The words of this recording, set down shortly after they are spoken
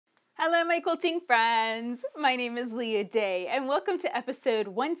Hello, my quilting friends. My name is Leah Day, and welcome to episode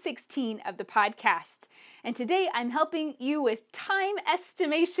 116 of the podcast. And today I'm helping you with time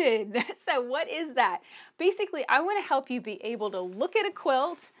estimation. So what is that? Basically, I want to help you be able to look at a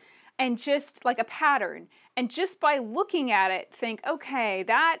quilt and just like a pattern, and just by looking at it, think, okay,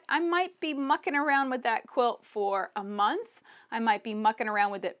 that I might be mucking around with that quilt for a month. I might be mucking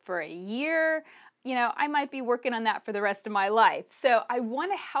around with it for a year. I might be working on that for the rest of my life. So I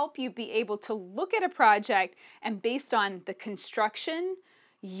want to help you be able to look at a project and based on the construction,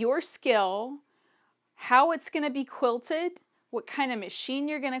 your skill, how it's going to be quilted, what kind of machine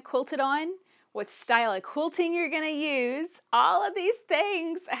you're going to quilt it on, what style of quilting you're going to use, all of these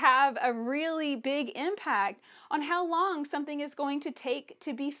things have a really big impact on how long something is going to take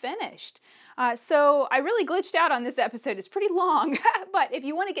to be finished. So I really glitched out on this episode. It's pretty long, but if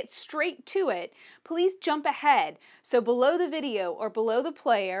you want to get straight to it, please jump ahead. So below the video or below the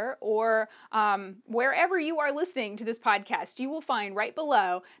player or wherever you are listening to this podcast, you will find right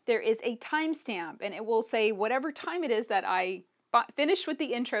below there is a timestamp and it will say whatever time it is that I finish with the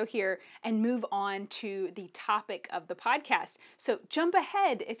intro here and move on to the topic of the podcast. So jump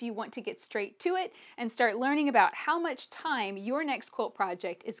ahead if you want to get straight to it and start learning about how much time your next quilt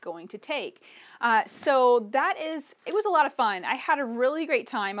project is going to take. It was a lot of fun. I had a really great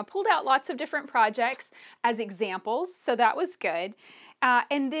time. I pulled out lots of different projects as examples, so that was good.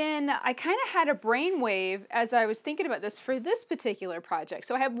 And then I kind of had a brainwave as I was thinking about this for this particular project.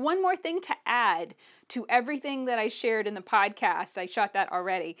 So I have one more thing to add to everything that I shared in the podcast. I shot that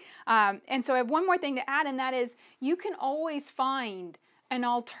already. And so I have one more thing to add, and that is you can always find an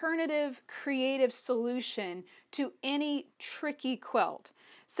alternative creative solution to any tricky quilt.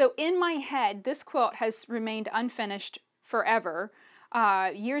 So in my head, this quilt has remained unfinished forever.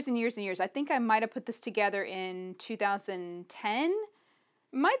 Years and years and years. I think I might have put this together in 2010.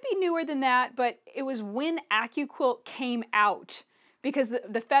 Might be newer than that, but it was when AccuQuilt came out because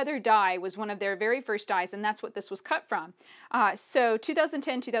the feather die was one of their very first dies, and that's what this was cut from. So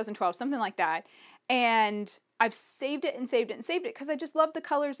 2010, 2012, something like that. And I've saved it and saved it and saved it because I just loved the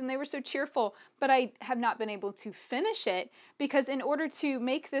colors and they were so cheerful, but I have not been able to finish it because in order to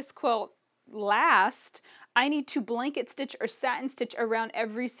make this quilt last, I need to blanket stitch or satin stitch around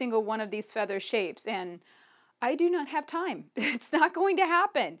every single one of these feather shapes, and I do not have time. It's not going to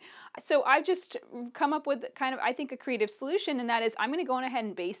happen. So I've just come up with kind of, I think, a creative solution, and that is I'm going to go on ahead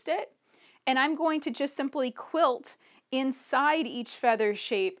and baste it, and I'm going to just simply quilt inside each feather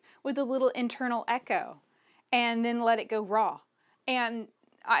shape with a little internal echo, and then let it go raw. And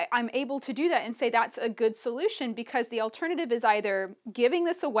I'm able to do that and say that's a good solution because the alternative is either giving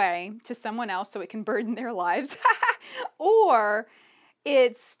this away to someone else so it can burden their lives, or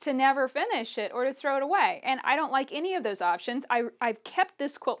it's to never finish it or to throw it away. And I don't like any of those options. I've kept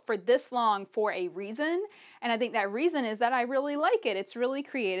this quilt for this long for a reason. And I think that reason is that I really like it. It's really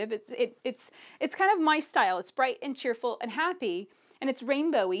creative. It's kind of my style. It's bright and cheerful and happy. And it's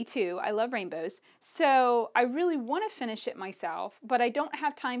rainbowy too. I love rainbows. So I really want to finish it myself, but I don't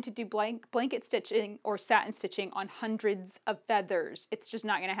have time to do blanket stitching or satin stitching on hundreds of feathers. It's just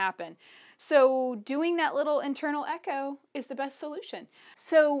not going to happen. So doing that little internal echo is the best solution.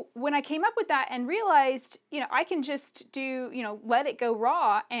 So when I came up with that and realized, I can just do, let it go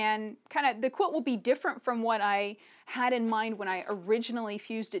raw and kind of the quilt will be different from what I had in mind when I originally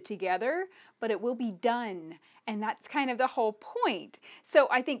fused it together, but it will be done. And that's kind of the whole point. So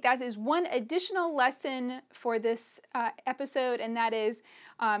I think that is one additional lesson for this episode, and that is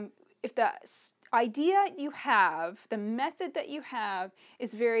if the idea you have, the method that you have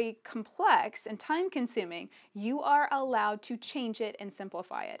is very complex and time consuming, you are allowed to change it and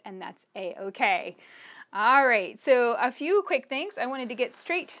simplify it, and that's a-okay. All right, so a few quick things. I wanted to get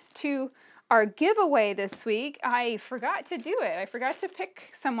straight to our giveaway this week. I forgot to do it. I forgot to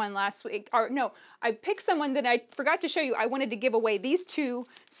pick someone last week. Or no, I picked someone that I forgot to show you. I wanted to give away these two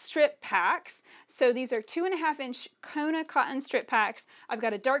strip packs. So these are 2.5-inch Kona cotton strip packs. I've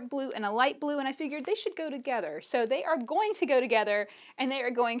got a dark blue and a light blue, and I figured they should go together. So they are going to go together, and they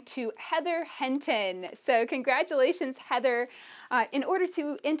are going to Heather Henton. So congratulations, Heather. In order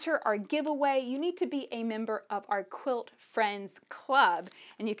to enter our giveaway, you need to be a member of our Quilt Friends Club,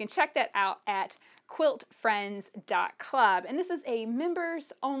 and you can check that out at quiltfriends.club. And this is a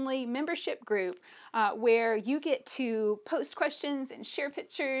members only membership group where you get to post questions and share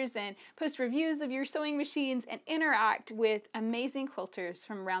pictures and post reviews of your sewing machines and interact with amazing quilters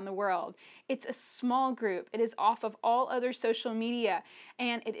from around the world. It's a small group. It is off of all other social media,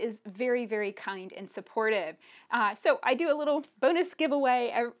 and it is very, very kind and supportive. So I do a little bonus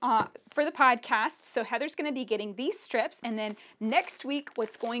giveaway for the podcast. So Heather's going to be getting these strips, and then next week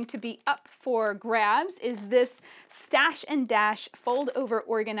what's going to be up for grabs is this Stash and Dash fold over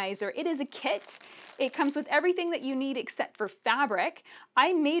organizer. It is a kit. It comes with everything that you need except for fabric.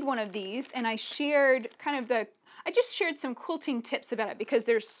 I made one of these and I shared I just shared some quilting tips about it because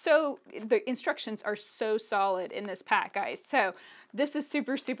the instructions are so solid in this pack, guys. So this is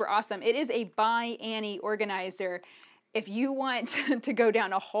super, super awesome. It is a by Annie organizer. If you want to go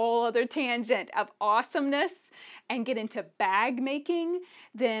down a whole other tangent of awesomeness and get into bag making,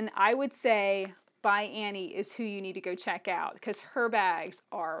 then I would say by Annie is who you need to go check out because her bags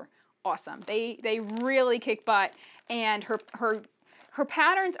are awesome. They really kick butt, and her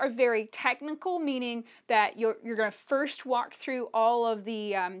patterns are very technical, meaning that you're going to first walk through all of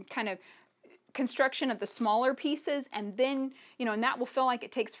the kind of construction of the smaller pieces, and then, and that will feel like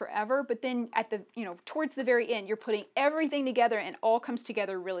it takes forever, but then at the, towards the very end, you're putting everything together and it all comes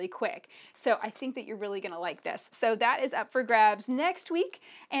together really quick. So I think that you're really going to like this. So that is up for grabs next week,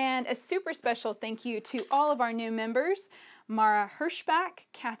 and a super special thank you to all of our new members: Mara Hirschbach,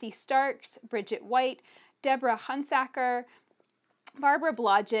 Kathy Starks, Bridget White, Deborah Hunsacker, Barbara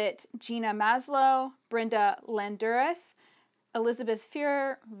Blodgett, Gina Maslow, Brenda Landureth, Elizabeth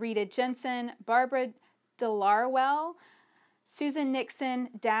Fuhrer, Rita Jensen, Barbara Delarwell, Susan Nixon,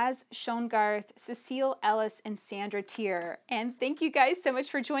 Daz Schoengarth, Cecile Ellis, and Sandra Tier. And thank you guys so much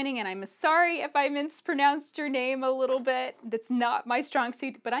for joining, and I'm sorry if I mispronounced your name a little bit. That's not my strong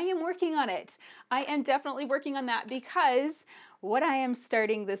suit, but I am working on it. I am definitely working on that because what I am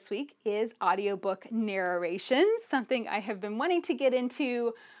starting this week is audiobook narration, something I have been wanting to get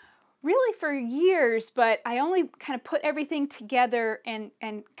into really for years, but I only kind of put everything together and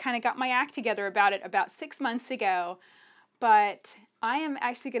kind of got my act together about it about 6 months ago. But I am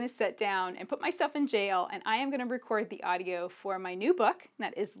actually going to sit down and put myself in jail, and I am going to record the audio for my new book.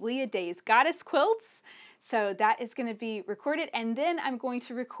 That is Leah Day's Goddess Quilts. So that is going to be recorded, and then I'm going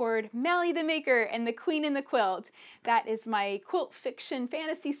to record Mally the Maker and the Queen in the Quilt. That is my quilt fiction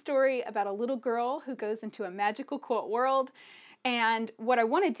fantasy story about a little girl who goes into a magical quilt world. And what I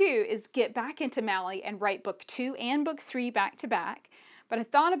want to do is get back into Mally and write book 2 and book 3 back to back. But I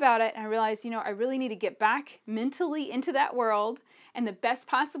thought about it and I realized, I really need to get back mentally into that world. And the best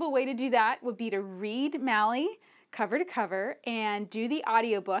possible way to do that would be to read Mally cover to cover and do the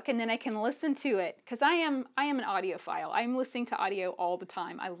audiobook, and then I can listen to it because I am an audiophile. I'm listening to audio all the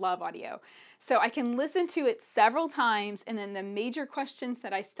time. I love audio. So I can listen to it several times, and then the major questions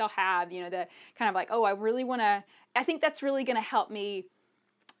that I still have, the kind of like, oh, I think that's really going to help me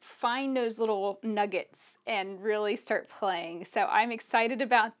find those little nuggets and really start playing. So I'm excited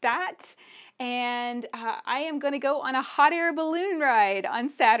about that. And I am going to go on a hot air balloon ride on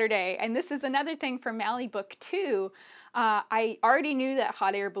Saturday. And this is another thing for Mally Book 2. I already knew that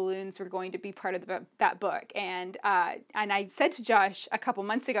hot air balloons were going to be part of that book. And I said to Josh a couple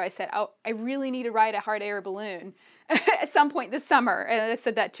months ago, I said, oh, I really need to ride a hot air balloon at some point this summer. And I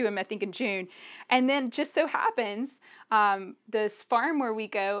said that to him, I think in June. And then just so happens, this farm where we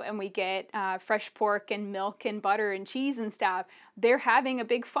go and we get fresh pork and milk and butter and cheese and stuff, they're having a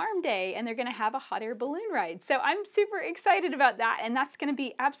big farm day and they're going to have a hot air balloon ride. So I'm super excited about that. And that's going to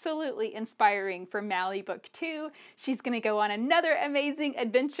be absolutely inspiring for Mally Book 2. She's going to go on another amazing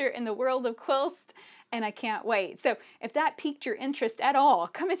adventure in the world of quilts, and I can't wait. So if that piqued your interest at all,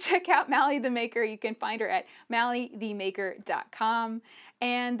 come and check out Mally the Maker. You can find her at mallythemaker.com.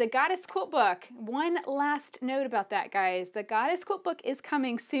 And the Goddess Quilt Book, one last note about that, guys. The Goddess Quilt Book is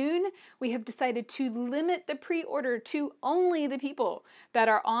coming soon. We have decided to limit the pre-order to only the people that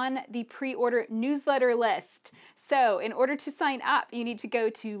are on the pre-order newsletter list. So in order to sign up, you need to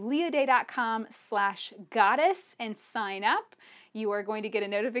go to leahday.com/goddess and sign up. You are going to get a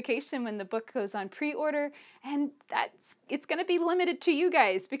notification when the book goes on pre-order, and it's going to be limited to you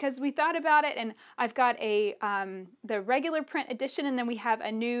guys because we thought about it, and I've got the regular print edition, and then we have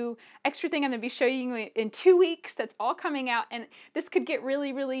a new extra thing I'm going to be showing you in 2 weeks that's all coming out, and this could get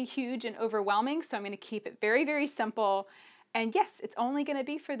really, really huge and overwhelming, so I'm going to keep it very, very simple. And yes, it's only going to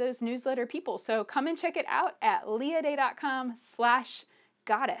be for those newsletter people, so come and check it out at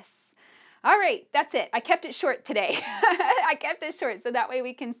leahday.com/goddess. All right, that's it. I kept it short today. I kept it short so that way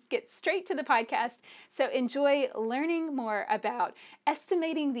we can get straight to the podcast. So enjoy learning more about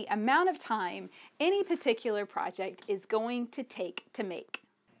estimating the amount of time any particular project is going to take to make.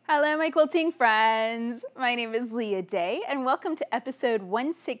 Hello, my quilting friends. My name is Leah Day, and welcome to episode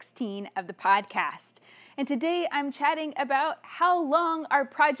 116 of the podcast. And today I'm chatting about how long our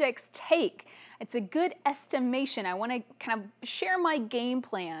projects take. It's a good estimation. I want to kind of share my game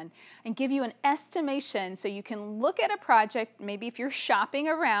plan and give you an estimation so you can look at a project. Maybe if you're shopping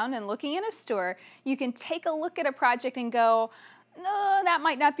around and looking in a store, you can take a look at a project and go, no, that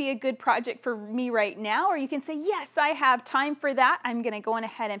might not be a good project for me right now. Or you can say, yes, I have time for that. I'm going to go on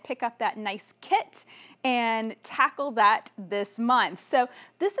ahead and pick up that nice kit and tackle that this month. So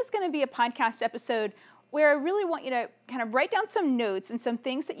this is going to be a podcast episode where I really want you to kind of write down some notes and some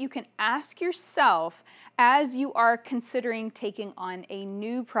things that you can ask yourself as you are considering taking on a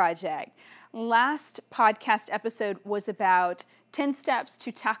new project. Last podcast episode was about 10 steps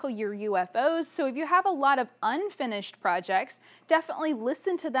to tackle your UFOs. So if you have a lot of unfinished projects, definitely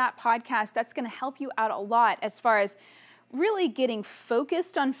listen to that podcast. That's going to help you out a lot as far as really getting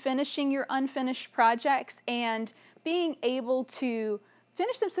focused on finishing your unfinished projects and being able to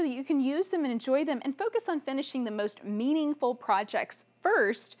finish them so that you can use them and enjoy them, and focus on finishing the most meaningful projects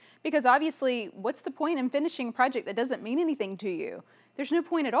first, because obviously, what's the point in finishing a project that doesn't mean anything to you? There's no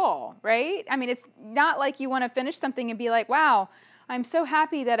point at all, right? I mean, it's not like you want to finish something and be like, wow, I'm so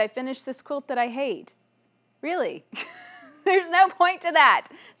happy that I finished this quilt that I hate. Really? There's no point to that.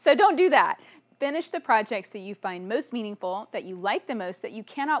 So don't do that. Finish the projects that you find most meaningful, that you like the most, that you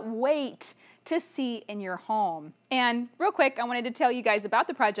cannot wait to see in your home. And real quick, I wanted to tell you guys about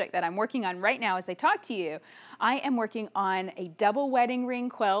the project that I'm working on right now as I talk to you. I am working on a double wedding ring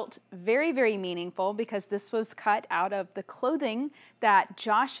quilt. Very, very meaningful because this was cut out of the clothing that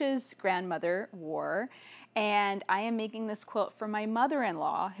Josh's grandmother wore. And I am making this quilt for my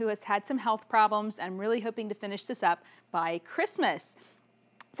mother-in-law who has had some health problems. I'm really hoping to finish this up by Christmas.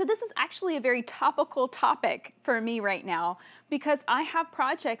 So this is actually a very topical topic for me right now because I have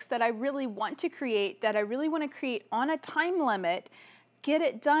projects that I really want to create, that I really want to create on a time limit, get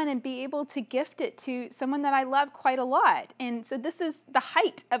it done and be able to gift it to someone that I love quite a lot. And so this is the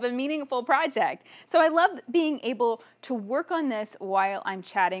height of a meaningful project. So I love being able to work on this while I'm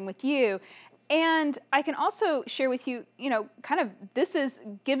chatting with you. And I can also share with you, kind of this has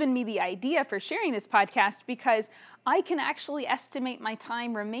given me the idea for sharing this podcast because I can actually estimate my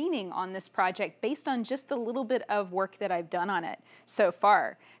time remaining on this project based on just the little bit of work that I've done on it so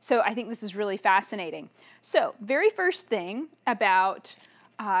far. So I think this is really fascinating. So very first thing about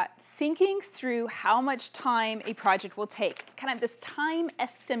thinking through how much time a project will take, kind of this time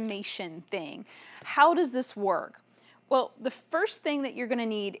estimation thing. How does this work? Well, the first thing that you're going to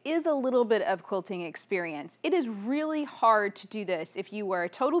need is a little bit of quilting experience. It is really hard to do this if you were a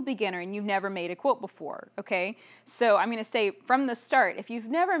total beginner and you've never made a quilt before, okay? So I'm going to say from the start, if you've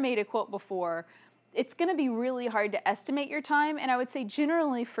never made a quilt before, it's going to be really hard to estimate your time, and I would say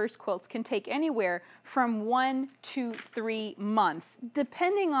generally first quilts can take anywhere from 1 to 3 months,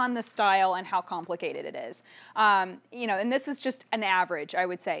 depending on the style and how complicated it is. And this is just an average, I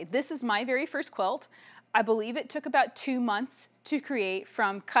would say. This is my very first quilt. I believe it took about 2 months to create,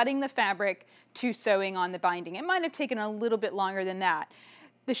 from cutting the fabric to sewing on the binding. It might have taken a little bit longer than that.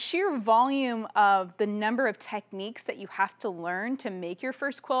 The sheer volume of the number of techniques that you have to learn to make your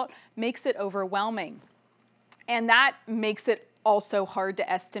first quilt makes it overwhelming. And that makes it also hard to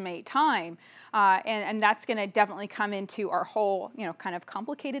estimate time. And that's going to definitely come into our whole, kind of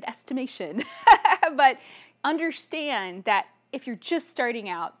complicated estimation. But understand that if you're just starting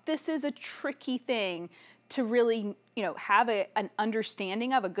out, this is a tricky thing to really, have an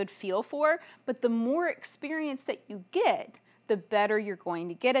understanding of, a good feel for. But the more experience that you get, the better you're going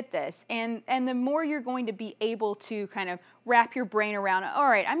to get at this. And the more you're going to be able to kind of wrap your brain around, all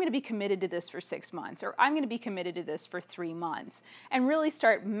right, I'm going to be committed to this for 6 months, or I'm going to be committed to this for 3 months, and really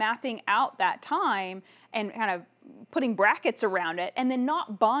start mapping out that time and kind of putting brackets around it, and then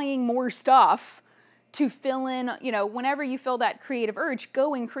not buying more stuff to fill in, whenever you feel that creative urge,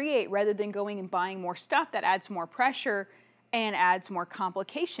 go and create rather than going and buying more stuff that adds more pressure and adds more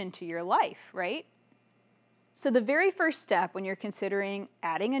complication to your life, right? So the very first step when you're considering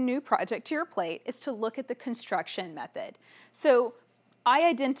adding a new project to your plate is to look at the construction method. So I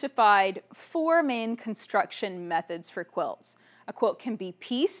identified 4 main construction methods for quilts. A quilt can be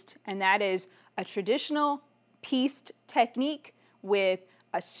pieced, and that is a traditional pieced technique with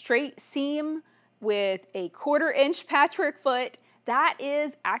a straight seam, with a 1/4 inch patchwork foot That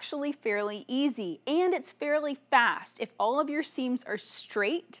is actually fairly easy, and it's fairly fast. If all of your seams are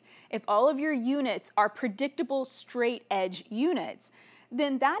straight, if all of your units are predictable straight edge units,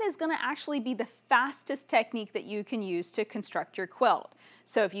 then that is going to actually be the fastest technique that you can use to construct your quilt.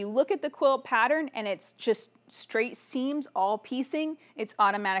 So if you look at the quilt pattern and it's just straight seams, all piecing, it's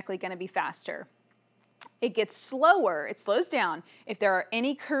automatically going to be faster. It gets slower, it slows down if there are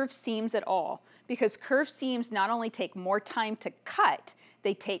any curved seams at all, because curved seams not only take more time to cut,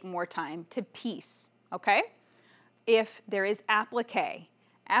 they take more time to piece, okay? If there is applique,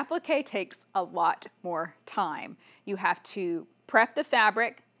 applique takes a lot more time. You have to prep the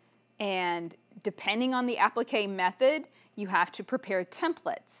fabric, and depending on the applique method, you have to prepare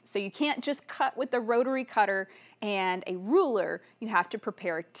templates. So you can't just cut with the rotary cutter and a ruler. You have to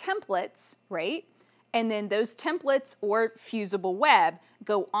prepare templates, right? And then those templates or fusible web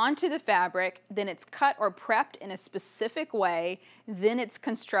go onto the fabric, then it's cut or prepped in a specific way, then it's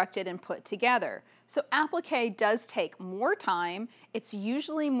constructed and put together. So applique does take more time, it's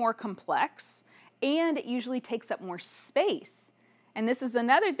usually more complex, and it usually takes up more space. And this is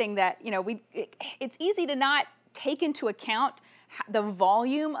another thing that, you know, it's easy to not take into account the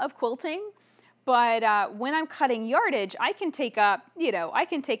volume of quilting, but when I'm cutting yardage, I can take up,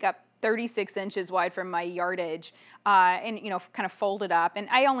 36 inches wide from my yardage and, kind of fold it up. And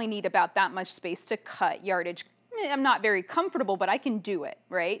I only need about that much space to cut yardage. I'm not very comfortable, but I can do it,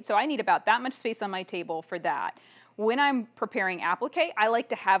 right? So I need about that much space on my table for that. When I'm preparing applique, I like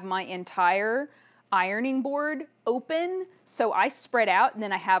to have my entire ironing board open, so I spread out, and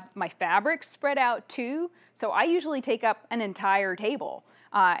then I have my fabric spread out too. So I usually take up an entire table.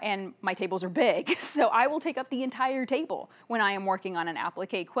 And my tables are big, so I will take up the entire table when I am working on an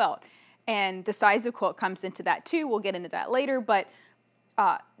applique quilt. And the size of quilt comes into that too. We'll get into that later, but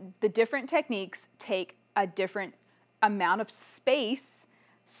the different techniques take a different amount of space.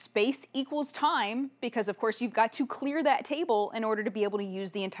 Space equals time, because of course you've got to clear that table in order to be able to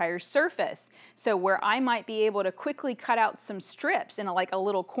use the entire surface. So where I might be able to quickly cut out some strips in a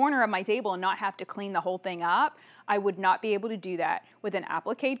little corner of my table and not have to clean the whole thing up, I would not be able to do that with an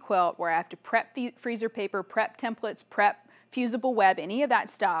applique quilt where I have to prep freezer paper, prep templates, prep fusible web, any of that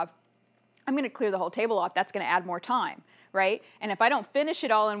stuff. I'm going to clear the whole table off. That's going to add more time, right? And if I don't finish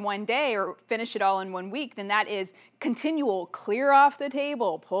it all in one day or finish it all in 1 week, then that is continual clear off the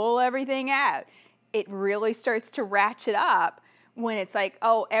table, pull everything out. It really starts to ratchet up when it's like,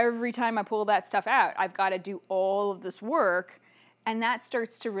 oh, every time I pull that stuff out, I've got to do all of this work, and that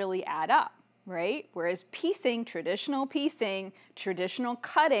starts to really add up, right? Whereas piecing, traditional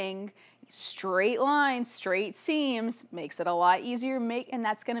cutting, straight lines, straight seams, makes it a lot easier to make, and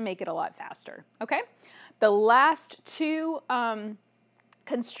that's going to make it a lot faster, okay? The last two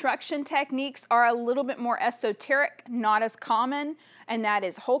construction techniques are a little bit more esoteric, not as common, and that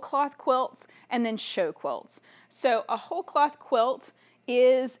is whole cloth quilts and then show quilts. So a whole cloth quilt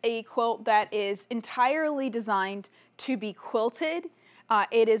is a quilt that is entirely designed to be quilted.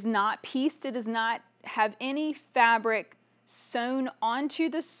 It is not pieced, it does not have any fabric sewn onto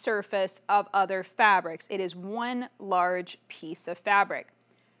the surface of other fabrics. It is one large piece of fabric.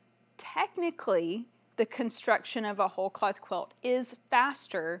 Technically, the construction of a whole cloth quilt is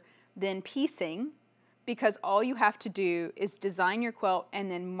faster than piecing, because all you have to do is design your quilt and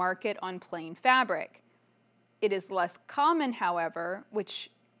then mark it on plain fabric. It is less common, however, which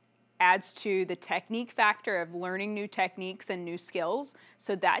adds to the technique factor of learning new techniques and new skills.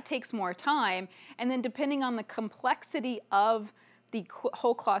 So that takes more time. And then depending on the complexity of the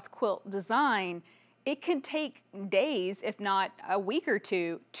whole cloth quilt design, it can take days, if not a week or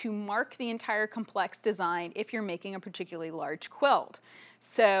two, to mark the entire complex design if you're making a particularly large quilt.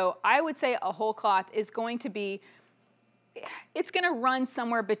 So I would say a whole cloth is going to be, it's going to run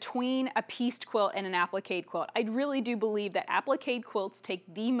somewhere between a pieced quilt and an applique quilt. I really do believe that applique quilts take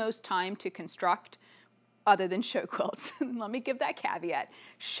the most time to construct, other than show quilts. Let me give that caveat.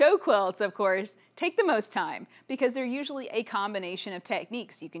 Show quilts, of course, take the most time because they're usually a combination of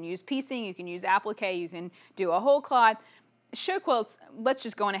techniques. You can use piecing, you can use applique, you can do a whole cloth. Show quilts, let's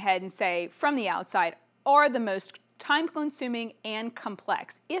just go on ahead and say from the outside, are the most time-consuming and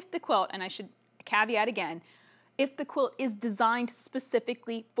complex. If the quilt, and I should caveat again, if the quilt is designed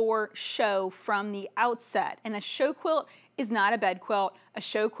specifically for show from the outset. And a show quilt is not a bed quilt. A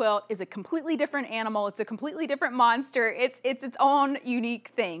show quilt is a completely different animal. It's a completely different monster. It's its own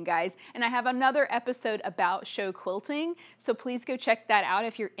unique thing, guys. And I have another episode about show quilting, so please go check that out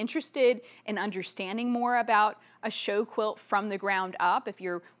if you're interested in understanding more about a show quilt from the ground up. If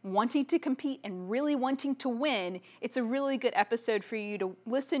you're wanting to compete and really wanting to win, it's a really good episode for you to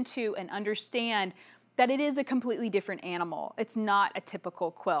listen to and understand that it is a completely different animal. It's not a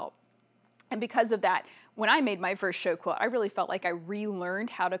typical quilt. And because of that, when I made my first show quilt, I really felt like I relearned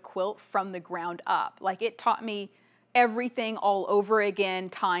how to quilt from the ground up. Like it taught me everything all over again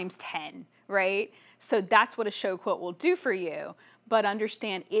times 10, right? So that's what a show quilt will do for you. But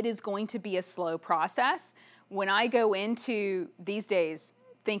understand it is going to be a slow process. When I go into these days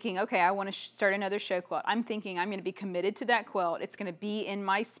thinking, okay, I want to start another show quilt, I'm thinking I'm going to be committed to that quilt. It's going to be in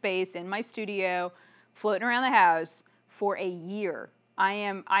my space, in my studio, floating around the house for a year.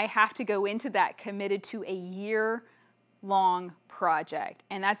 I have to go into that committed to a year-long project.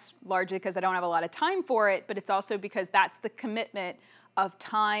 And that's largely because I don't have a lot of time for it, but it's also because that's the commitment of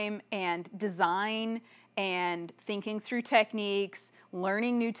time and design and thinking through techniques,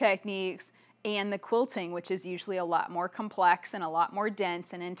 learning new techniques, and the quilting, which is usually a lot more complex and a lot more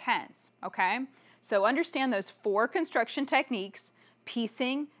dense and intense, okay? So understand those 4 construction techniques: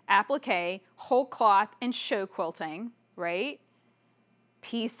 piecing, applique, whole cloth, and show quilting, right?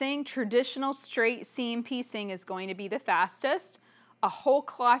 Piecing, traditional straight seam piecing is going to be the fastest. A whole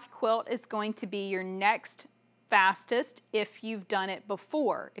cloth quilt is going to be your next fastest if you've done it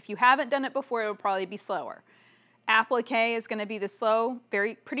before. If you haven't done it before, it'll probably be slower. Applique is going to be the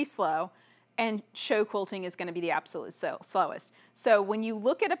pretty slow, and show quilting is going to be the absolute slowest. So when you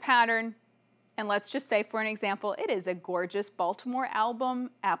look at a pattern, and let's just say for an example, it is a gorgeous Baltimore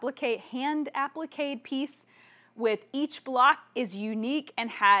album applique, hand appliqued piece with each block is unique and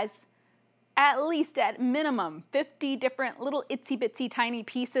has at least at minimum 50 different little itsy bitsy tiny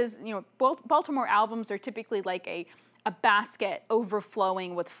pieces. You know, Baltimore albums are typically like a basket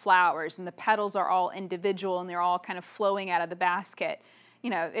overflowing with flowers, and the petals are all individual and they're all kind of flowing out of the basket. You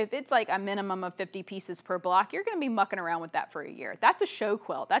know, if it's like a minimum of 50 pieces per block, you're going to be mucking around with that for a year. That's a show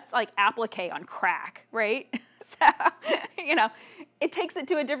quilt. That's like applique on crack, right? So, you know, it takes it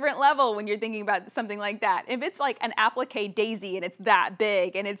to a different level when you're thinking about something like that. If it's like an applique daisy and it's that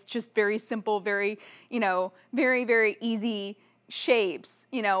big and it's just very simple, very, you know, very, very easy shapes,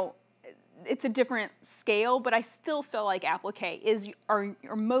 you know, it's a different scale, but I still feel like applique is our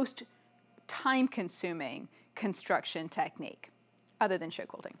most time-consuming construction technique, other than show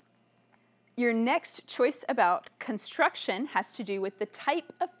quilting. Your next choice about construction has to do with the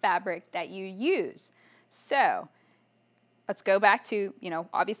type of fabric that you use. So let's go back to, you know,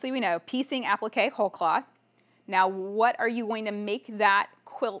 obviously we know piecing, applique, whole cloth. Now what are you going to make that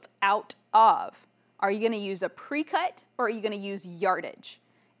quilt out of? Are you going to use a pre-cut or are you going to use yardage?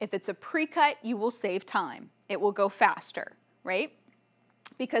 If it's a pre-cut, you will save time. It will go faster, right?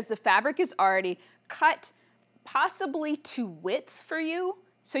 Because the fabric is already cut possibly to width for you,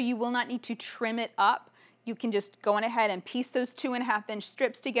 so you will not need to trim it up. You can just go on ahead and piece those 2.5-inch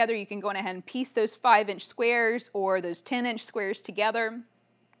strips together. You can go on ahead and piece those 5-inch squares or those 10-inch squares together,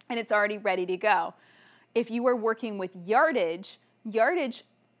 and it's already ready to go. If you are working with yardage,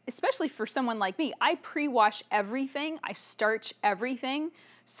 especially for someone like me, I pre-wash everything, I starch everything,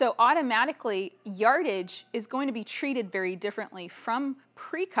 so automatically yardage is going to be treated very differently from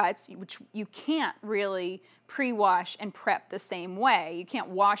pre-cuts, which you can't really pre-wash and prep the same way. You can't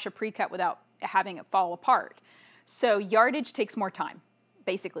wash a pre-cut without having it fall apart. So yardage takes more time,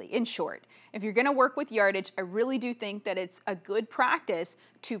 basically, in short. If you're going to work with yardage, I really do think that it's a good practice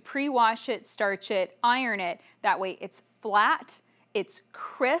to pre-wash it, starch it, iron it. That way it's flat, it's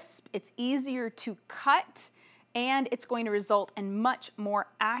crisp, it's easier to cut, and it's going to result in much more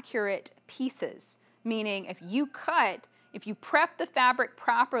accurate pieces. Meaning if you prep the fabric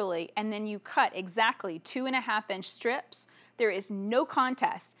properly and then you cut exactly 2.5-inch strips, there is no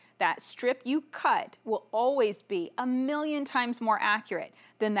contest. That strip you cut will always be 1,000,000 times more accurate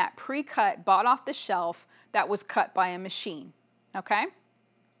than that pre-cut bought off the shelf that was cut by a machine, okay?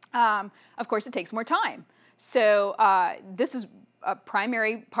 Of course, it takes more time. So this is a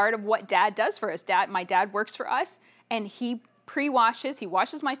primary part of what Dad does for us. My dad works for us, and he pre-washes, he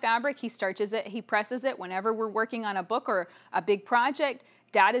washes my fabric, he starches it, he presses it. Whenever we're working on a book or a big project,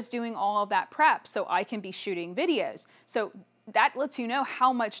 Dad is doing all of that prep so I can be shooting videos. So that lets you know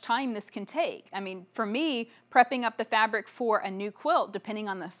how much time this can take. I mean, for me, prepping up the fabric for a new quilt, depending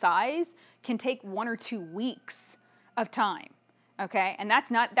on the size, can take 1 or 2 weeks of time. Okay, and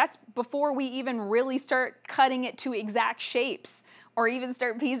that's before we even really start cutting it to exact shapes or even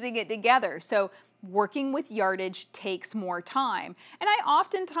start piecing it together. So working with yardage takes more time. And I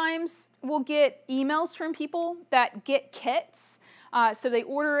oftentimes will get emails from people that get kits. So they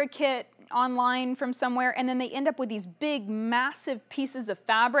order a kit online from somewhere and then they end up with these big, massive pieces of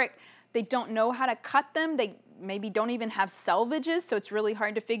fabric. They don't know how to cut them. They maybe don't even have selvages, so it's really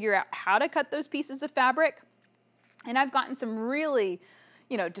hard to figure out how to cut those pieces of fabric. And I've gotten some really,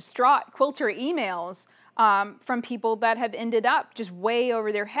 distraught quilter emails from people that have ended up just way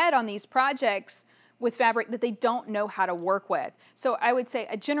over their head on these projects with fabric that they don't know how to work with. So I would say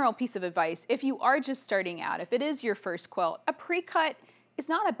a general piece of advice, if you are just starting out, if it is your first quilt, a pre-cut is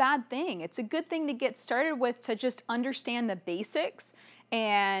not a bad thing. It's a good thing to get started with, to just understand the basics,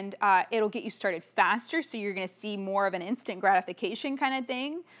 and it'll get you started faster, so you're gonna see more of an instant gratification kind of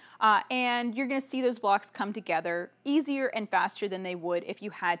thing. And you're gonna see those blocks come together easier and faster than they would if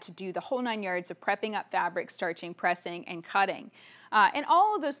you had to do the whole 9 yards of prepping up fabric, starching, pressing, and cutting. And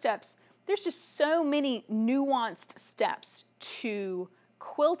all of those steps, there's just so many nuanced steps to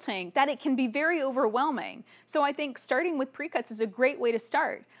quilting that it can be very overwhelming. So I think starting with pre-cuts is a great way to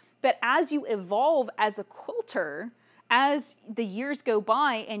start. But as you evolve as a quilter, as the years go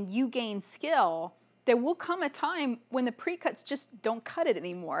by and you gain skill, there will come a time when the pre-cuts just don't cut it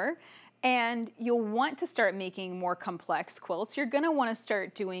anymore, and you'll want to start making more complex quilts. You're gonna wanna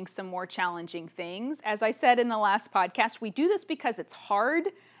start doing some more challenging things. As I said in the last podcast, we do this because it's hard,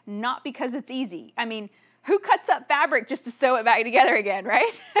 not because it's easy. I mean, who cuts up fabric just to sew it back together again,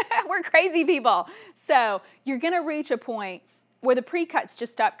 right? We're crazy people. So you're gonna reach a point where the pre-cuts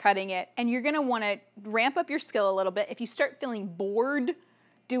just stop cutting it, and you're gonna wanna ramp up your skill a little bit. If you start feeling bored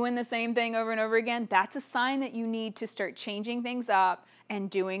doing the same thing over and over again, that's a sign that you need to start changing things up and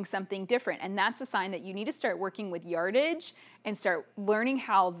doing something different. And that's a sign that you need to start working with yardage and start learning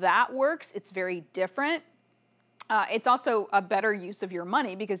how that works. It's very different. It's also a better use of your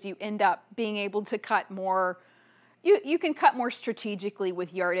money because you end up being able to cut more. You can cut more strategically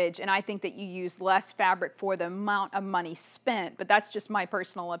with yardage, and I think that you use less fabric for the amount of money spent, but that's just my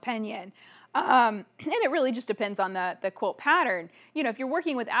personal opinion. And it really just depends on the quilt pattern. If you're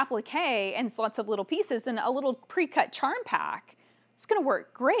working with applique and it's lots of little pieces, then a little pre-cut charm pack is gonna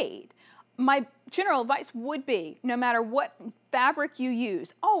work great. My general advice would be, no matter what fabric you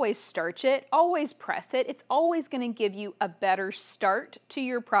use, always starch it, always press it. It's always gonna give you a better start to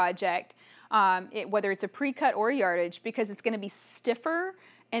your project, whether it's a pre-cut or a yardage, because it's gonna be stiffer,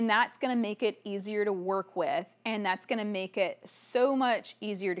 and that's gonna make it easier to work with, and that's gonna make it so much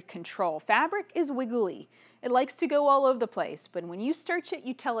easier to control. Fabric is wiggly. It likes to go all over the place, but when you starch it,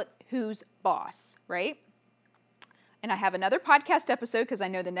 you tell it who's boss, right? And I have another podcast episode, because I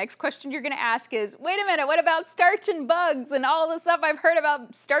know the next question you're gonna ask is, wait a minute, what about starch and bugs and all the stuff I've heard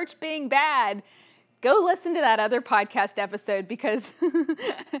about starch being bad? Go listen to that other podcast episode, because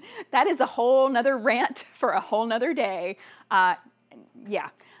that is a whole nother rant for a whole nother day.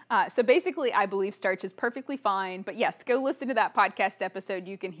 So basically, I believe starch is perfectly fine, but yes, go listen to that podcast episode.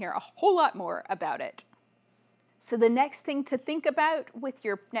 You can hear a whole lot more about it. So the next thing to think about with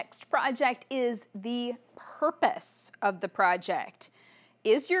your next project is the purpose of the project.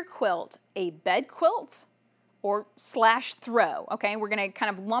 Is your quilt a bed quilt or / throw? Okay, we're gonna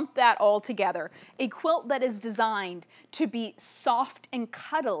kind of lump that all together. A quilt that is designed to be soft and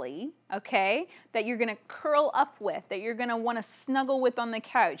cuddly, okay, that you're gonna curl up with, that you're gonna wanna snuggle with on the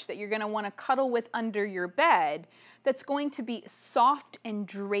couch, that you're gonna wanna cuddle with under your bed, that's going to be soft and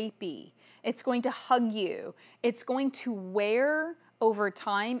drapey. It's going to hug you. It's going to wear over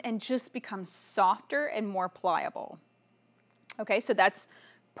time and just become softer and more pliable. Okay, so that's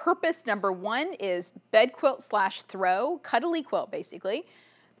purpose number one, is bed quilt / throw, cuddly quilt basically.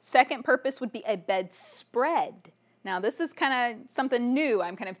 Second purpose would be a bedspread. Now this is kind of something new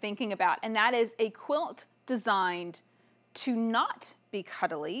I'm kind of thinking about, and that is a quilt designed to not be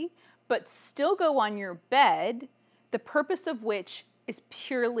cuddly, but still go on your bed, the purpose of which is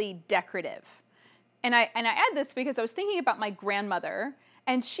purely decorative. And I add this because I was thinking about my grandmother,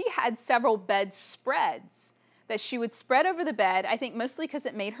 and she had several bedspreads that she would spread over the bed, I think mostly because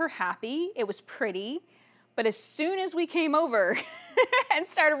it made her happy, it was pretty, but as soon as we came over and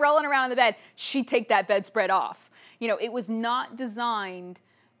started rolling around in the bed, she'd take that bedspread off. It was not designed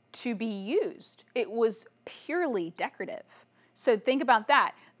to be used. It was purely decorative. So think about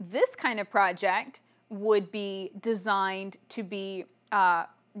that. This kind of project would be designed to be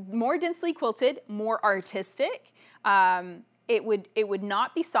more densely quilted, more artistic. It would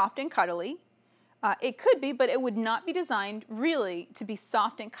not be soft and cuddly. It could be, but it would not be designed really to be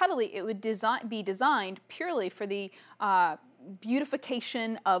soft and cuddly. It would be designed purely for the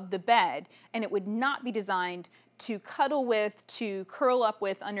beautification of the bed, and it would not be designed to cuddle with, to curl up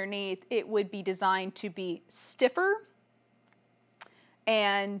with underneath. It would be designed to be stiffer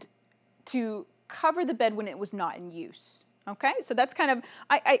and to cover the bed when it was not in use. Okay, so that's kind of,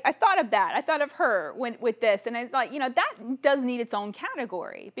 I thought of that. I thought of her with this, and I thought, that does need its own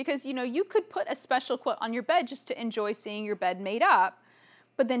category, because, you could put a special quilt on your bed just to enjoy seeing your bed made up,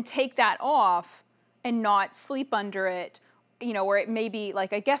 but then take that off and not sleep under it, you know, or it may be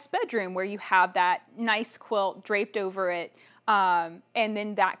like a guest bedroom where you have that nice quilt draped over it, and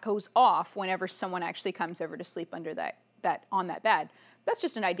then that goes off whenever someone actually comes over to sleep under on that bed. That's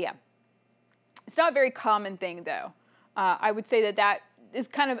just an idea. It's not a very common thing, though. I would say that is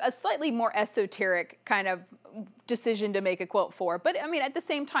kind of a slightly more esoteric kind of decision to make a quilt for. But I mean, at the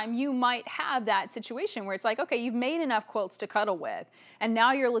same time, you might have that situation where it's like, okay, you've made enough quilts to cuddle with, and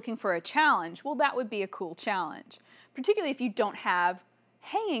now you're looking for a challenge. Well, that would be a cool challenge, particularly if you don't have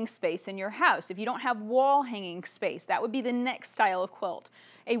hanging space in your house. If you don't have wall hanging space, that would be the next style of quilt.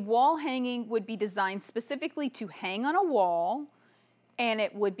 A wall hanging would be designed specifically to hang on a wall, and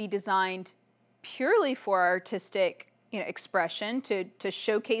it would be designed purely for artistic, you know, expression, to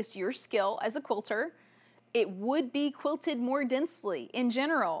showcase your skill as a quilter. It would be quilted more densely in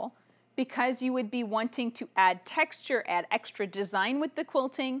general because you would be wanting to add texture, add extra design with the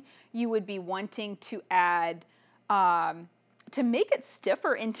quilting. You would be wanting to add, to make it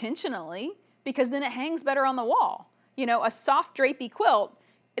stiffer intentionally, because then it hangs better on the wall. You know, a soft drapey quilt,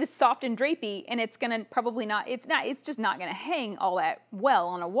 it is soft and drapey, and it's gonna probably not, it's just not gonna hang all that well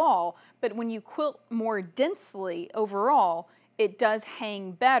on a wall. But when you quilt more densely overall, it does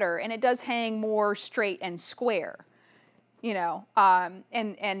hang better, and it does hang more straight and square, you know,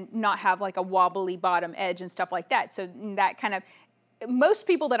 and not have like a wobbly bottom edge and stuff like that. So that kind of, most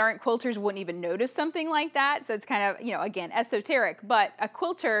people that aren't quilters wouldn't even notice something like that. So it's kind of, you know, again, esoteric. But a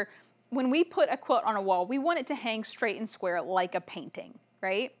quilter, when we put a quilt on a wall, we want it to hang straight and square like a painting,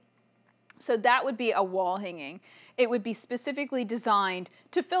 right? So that would be a wall hanging. It would be specifically designed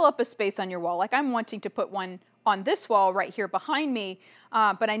to fill up a space on your wall. Like I'm wanting to put one on this wall right here behind me,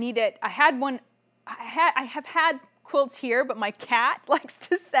 but I need it. I have had quilts here, but my cat likes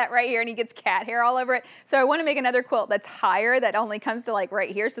to sit right here and he gets cat hair all over it. So I want to make another quilt that's higher, that only comes to like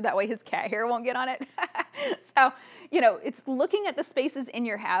right here, so that way his cat hair won't get on it. So, you know, it's looking at the spaces in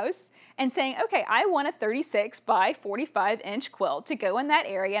your house and saying, okay, I want a 36 by 45 inch quilt to go in that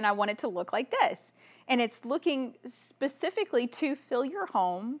area, and I want it to look like this. And it's looking specifically to fill your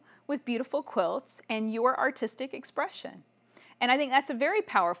home with beautiful quilts and your artistic expression. And I think that's a very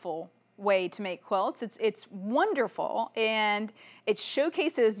powerful way to make quilts. It's wonderful, and it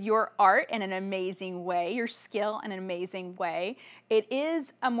showcases your art in an amazing way, your skill in an amazing way. It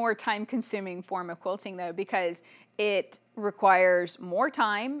is a more time-consuming form of quilting, though, because it requires more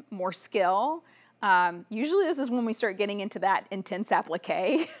time, more skill. Usually this is when we start getting into that intense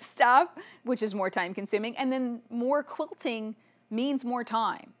applique stuff, which is more time-consuming, and then more quilting means more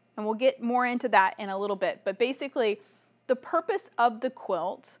time. And we'll get more into that in a little bit. But basically, the purpose of the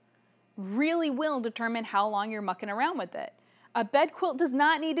quilt really will determine how long you're mucking around with it. A bed quilt does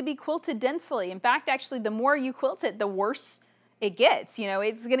not need to be quilted densely. In fact, actually, the more you quilt it, the worse it gets. You know,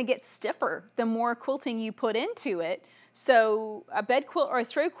 it's going to get stiffer the more quilting you put into it. So a bed quilt or a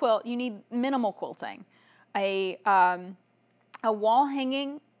throw quilt, you need minimal quilting. A wall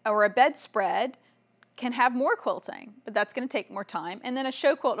hanging or a bedspread can have more quilting, but that's going to take more time. And then a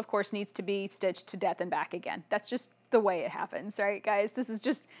show quilt, of course, needs to be stitched to death and back again. That's just the way it happens, right, guys? This is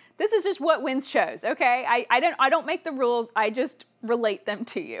just what wins shows, okay? I don't make the rules. I just relate them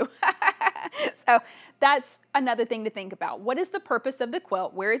to you. So that's another thing to think about. What is the purpose of the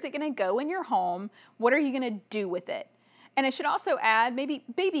quilt? Where is it going to go in your home? What are you going to do with it? And I should also add, maybe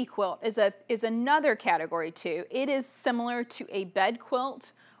baby quilt is another category too. It is similar to a bed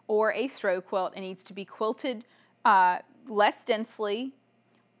quilt or a throw quilt. It needs to be quilted less densely.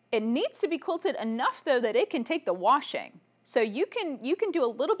 It needs to be quilted enough, though, that it can take the washing. So you can do a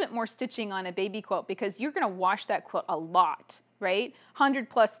little bit more stitching on a baby quilt because you're going to wash that quilt a lot, right?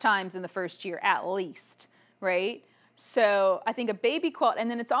 100+ times in the first year at least, right? So I think a baby quilt, and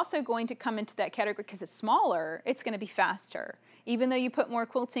then it's also going to come into that category because it's smaller, it's going to be faster. Even though you put more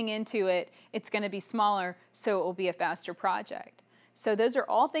quilting into it, it's going to be smaller, so it will be a faster project. So those are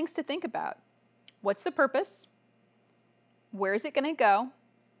all things to think about. What's the purpose? Where is it going to go?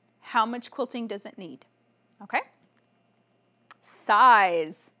 How much quilting does it need? Okay?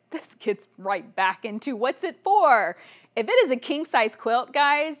 Size. This gets right back into what's it for. If it is a king size quilt,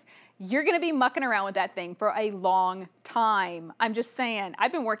 guys, you're going to be mucking around with that thing for a long time. I'm just saying,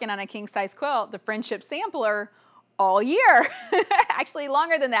 I've been working on a king size quilt, the Friendship Sampler, all year. Actually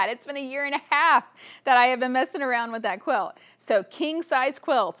longer than that. It's been 1.5 years that I have been messing around with that quilt. So king size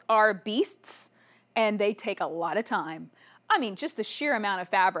quilts are beasts, and they take a lot of time. I mean, just the sheer amount of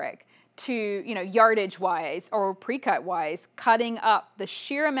fabric to, you know, yardage wise or pre-cut wise, cutting up the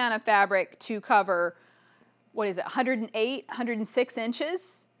sheer amount of fabric to cover, what is it, 108, 106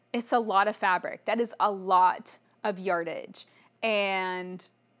 inches? It's a lot of fabric. That is a lot of yardage. And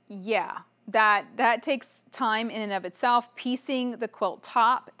yeah, that takes time in and of itself. Piecing the quilt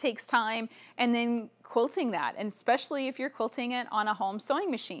top takes time, and then quilting that, and especially if you're quilting it on a home sewing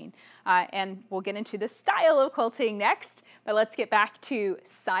machine. And we'll get into the style of quilting next, but let's get back to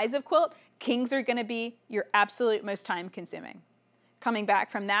size of quilt. Kings are going to be your absolute most time consuming. Coming back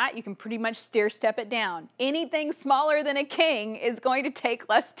from that, you can pretty much stair step it down. Anything smaller than a king is going to take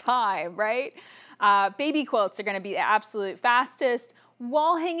less time, right? Baby quilts are going to be the absolute fastest.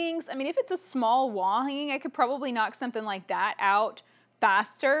 Wall hangings, I mean, if it's a small wall hanging, I could probably knock something like that out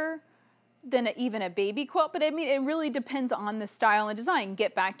faster than even a baby quilt, but I mean, it really depends on the style and design.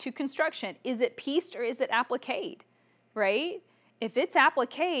 Get back to construction. Is it pieced or is it appliqued, right? If it's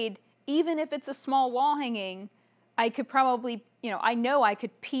appliqued, even if it's a small wall hanging, I could probably, I know I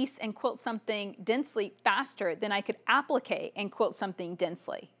could piece and quilt something densely faster than I could applique and quilt something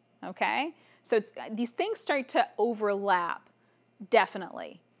densely, okay? So these things start to overlap,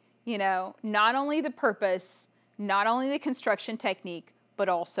 definitely. Not only the purpose, not only the construction technique, but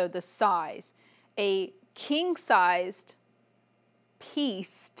also the size. A king-sized,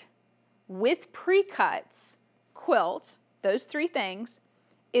 pieced, with pre-cuts quilt, those three things,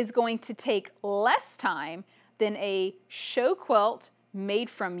 is going to take less time than a show quilt made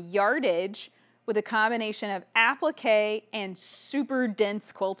from yardage with a combination of applique and super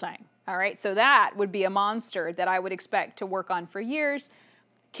dense quilting. All right, so that would be a monster that I would expect to work on for years.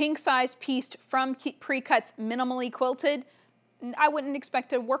 King size pieced from pre-cuts, minimally quilted, I wouldn't expect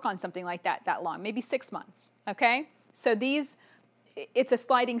to work on something like that long, maybe 6 months, okay? So it's a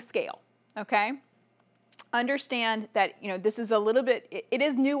sliding scale, okay? Understand that, this is a little bit, it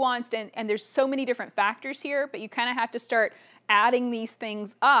is nuanced and there's so many different factors here, but you kind of have to start adding these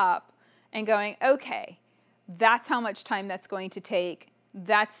things up and going, okay, that's how much time that's going to take.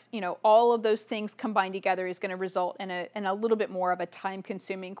 That's, all of those things combined together is going to result in a little bit more of a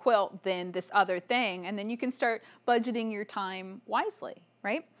time-consuming quilt than this other thing. And then you can start budgeting your time wisely,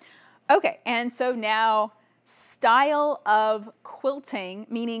 right? Okay, and so now style of quilting,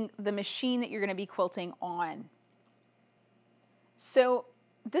 meaning the machine that you're going to be quilting on. So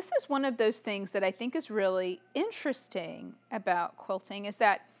this is one of those things that I think is really interesting about quilting, is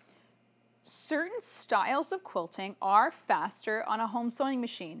that certain styles of quilting are faster on a home sewing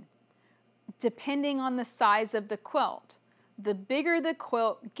machine, depending on the size of the quilt. The bigger the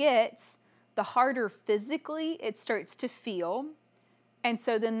quilt gets, the harder physically it starts to feel. And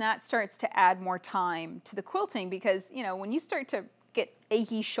so then that starts to add more time to the quilting because, when you start to get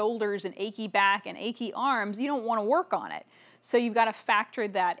achy shoulders and achy back and achy arms, you don't want to work on it. So you've got to factor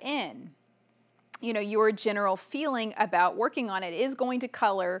that in. Your general feeling about working on it is going to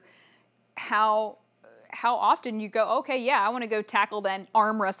color how often you go, okay, yeah, I want to go tackle that,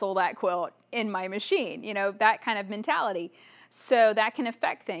 arm wrestle that quilt in my machine, that kind of mentality. So that can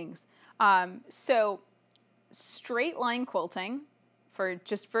affect things. So straight line quilting, for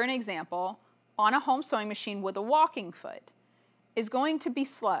an example, on a home sewing machine with a walking foot is going to be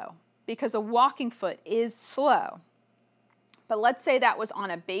slow because a walking foot is slow. But let's say that was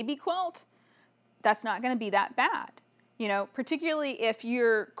on a baby quilt, that's not going to be that bad. Particularly if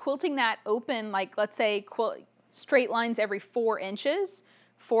you're quilting that open, like let's say straight lines every 4 inches,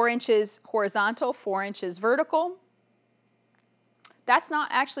 4 inches horizontal, 4 inches vertical, that's not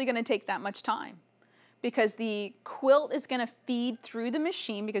actually going to take that much time because the quilt is going to feed through the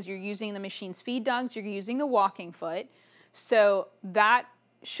machine because you're using the machine's feed dogs, you're using the walking foot. So that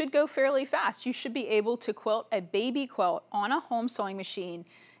should go fairly fast. You should be able to quilt a baby quilt on a home sewing machine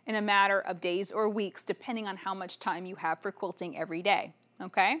in a matter of days or weeks, depending on how much time you have for quilting every day,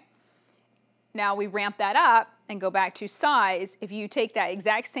 okay? Now we ramp that up and go back to size. If you take that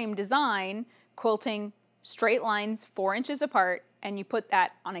exact same design, quilting straight lines 4 inches apart, and you put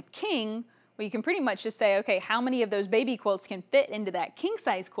that on a king, well, you can pretty much just say, okay, how many of those baby quilts can fit into that king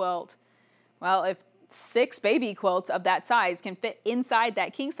size quilt? Well, if 6 baby quilts of that size can fit inside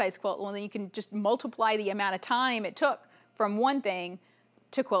that king size quilt, well, then you can just multiply the amount of time it took from one thing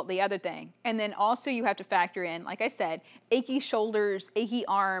to quilt the other thing. And then also you have to factor in, like I said, achy shoulders, achy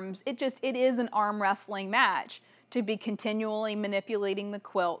arms. It is an arm wrestling match to be continually manipulating the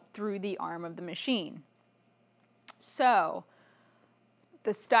quilt through the arm of the machine. So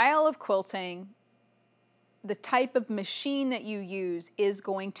the style of quilting, the type of machine that you use is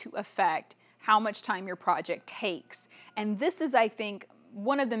going to affect how much time your project takes. And this is, I think,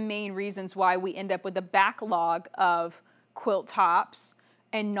 one of the main reasons why we end up with a backlog of quilt tops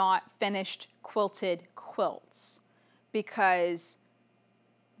and not finished quilted quilts, because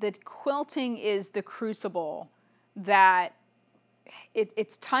the quilting is the crucible that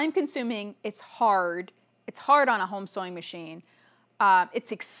it's time consuming, it's hard on a home sewing machine.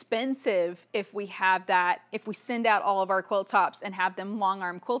 It's expensive if we have that, if we send out all of our quilt tops and have them long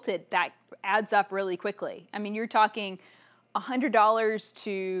arm quilted, that adds up really quickly. I mean, you're talking $100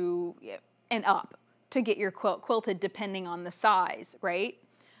 to and up to get your quilt quilted depending on the size, right?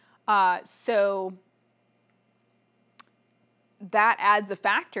 So that adds a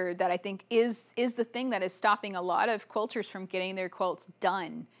factor that I think is the thing that is stopping a lot of quilters from getting their quilts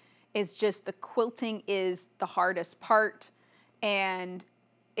done, is just the quilting is the hardest part, and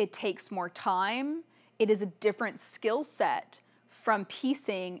it takes more time. It is a different skill set from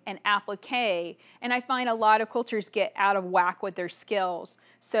piecing and applique, and I find a lot of quilters get out of whack with their skills.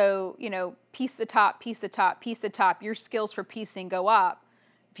 So, you know, piece the top, piece the top, piece the top, your skills for piecing go up.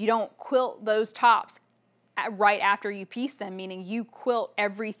 If you don't quilt those tops right after you piece them, meaning you quilt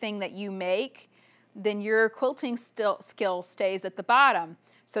everything that you make, then your quilting skill stays at the bottom.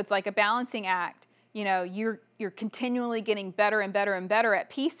 So it's like a balancing act. You know, you're continually getting better and better and better at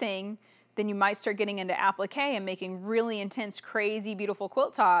piecing, then you might start getting into applique and making really intense, crazy, beautiful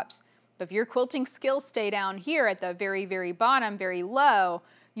quilt tops. But if your quilting skills stay down here at the very, very bottom, very low,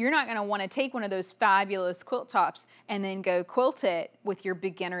 you're not going to want to take one of those fabulous quilt tops and then go quilt it with your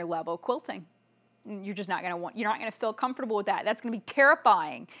beginner level quilting. You're just not going to want, you're not going to feel comfortable with that. That's going to be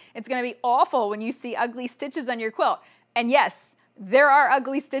terrifying. It's going to be awful when you see ugly stitches on your quilt. And yes, there are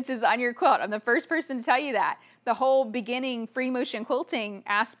ugly stitches on your quilt. I'm the first person to tell you that. The whole beginning free motion quilting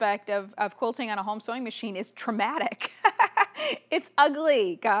aspect of quilting on a home sewing machine is traumatic. It's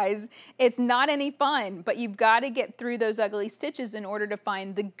ugly, guys. It's not any fun, but you've got to get through those ugly stitches in order to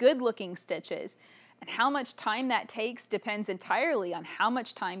find the good looking stitches. And how much time that takes depends entirely on how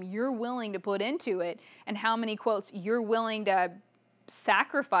much time you're willing to put into it and how many quilts you're willing to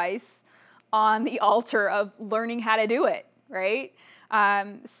sacrifice on the altar of learning how to do it, right?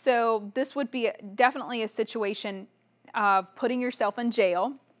 So this would be definitely a situation of putting yourself in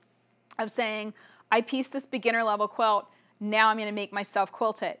jail, of saying, I pieced this beginner level quilt, now I'm going to make myself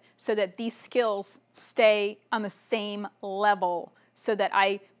quilt it, so that these skills stay on the same level, so that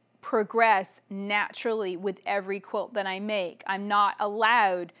I progress naturally with every quilt that I make. I'm not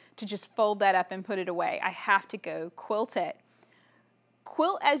allowed to just fold that up and put it away. I have to go quilt it.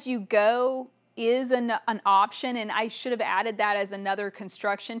 Quilt as you go is an option, and I should have added that as another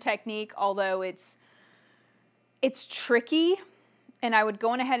construction technique, although it's tricky, and I would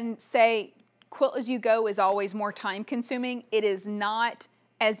go on ahead and say quilt as you go is always more time consuming. It is not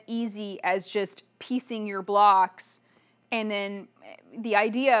as easy as just piecing your blocks, and then the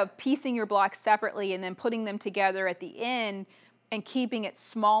idea of piecing your blocks separately and then putting them together at the end and keeping it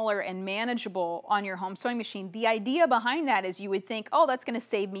smaller and manageable on your home sewing machine. The idea behind that is you would think, oh, that's going to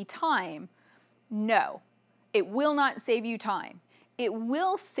save me time. No, it will not save you time. It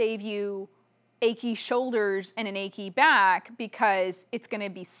will save you achy shoulders and an achy back because it's going to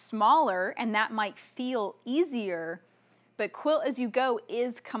be smaller and that might feel easier. But quilt as you go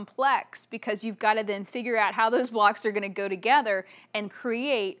is complex because you've got to then figure out how those blocks are going to go together and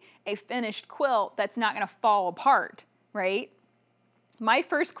create a finished quilt that's not going to fall apart, right? My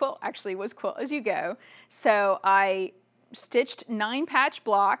first quilt actually was quilt as you go. So I stitched 9 patch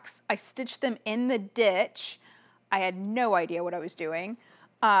blocks. I stitched them in the ditch. I had no idea what I was doing.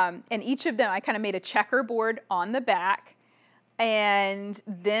 And each of them, I kind of made a checkerboard on the back. And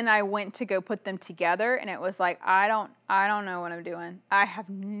then I went to go put them together, and it was like, I don't know what I'm doing. I have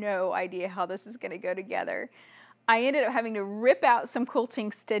no idea how this is going to go together. I ended up having to rip out some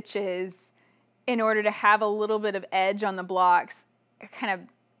quilting stitches in order to have a little bit of edge on the blocks, kind of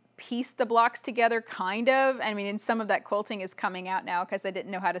piece the blocks together, kind of. I mean, and some of that quilting is coming out now because I didn't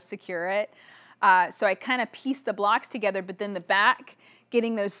know how to secure it. So I kind of pieced the blocks together, but then the back,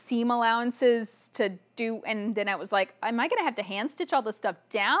 getting those seam allowances to do, and then I was like, am I gonna have to hand stitch all this stuff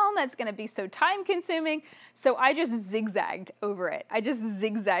down? That's gonna be so time consuming. So I just zigzagged over it. I just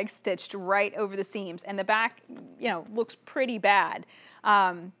zigzag stitched right over the seams, and the back, you know, looks pretty bad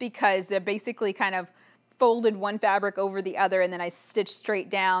because they're basically kind of folded one fabric over the other, and then I stitched straight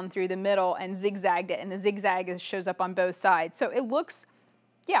down through the middle and zigzagged it, and the zigzag shows up on both sides. So it looks,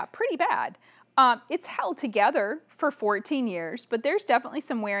 yeah, pretty bad. It's held together for 14 years, but there's definitely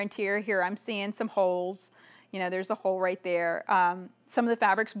some wear and tear here. I'm seeing some holes. You know, there's a hole right there. Some of the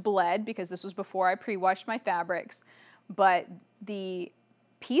fabrics bled because this was before I pre-washed my fabrics, but the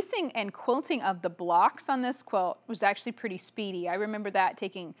piecing and quilting of the blocks on this quilt was actually pretty speedy. I remember that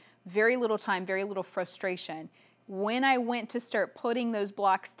taking very little time, very little frustration. When I went to start putting those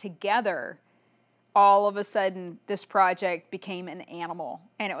blocks together, all of a sudden this project became an animal,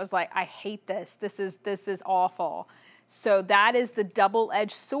 and it was like, I hate this. This is awful. So that is the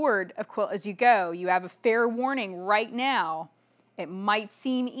double-edged sword of quilt as you go. You have a fair warning right now It might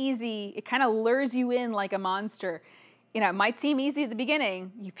seem easy. It kind of lures you in like a monster. You know, it might seem easy at the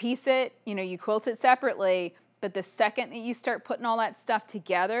beginning. You piece it, you know, you quilt it separately, but the second that you start putting all that stuff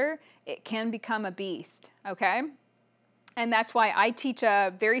together, it can become a beast, okay? And that's why I teach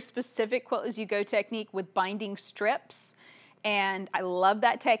a very specific quilt as you go technique with binding strips. And I love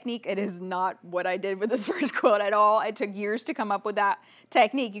that technique. It is not what I did with this first quilt at all. It took years to come up with that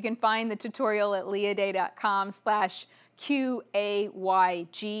technique. You can find the tutorial at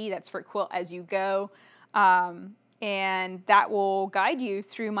leahday.com/QAYG. That's for quilt as you go. And that will guide you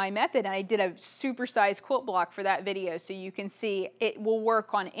through my method. And I did a supersized quilt block for that video, so you can see it will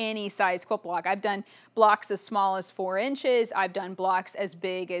work on any size quilt block. I've done blocks as small as 4 inches. I've done blocks as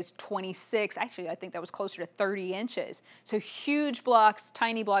big as 26. Actually, I think that was closer to 30 inches. So huge blocks,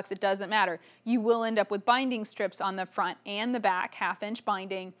 tiny blocks, it doesn't matter. You will end up with binding strips on the front and the back, 1/2 inch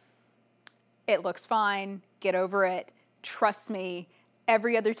binding. It looks fine. Get over it. Trust me.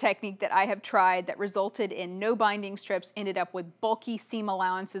 Every other technique that I have tried that resulted in no binding strips ended up with bulky seam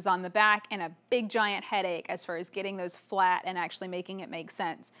allowances on the back and a big giant headache as far as getting those flat and actually making it make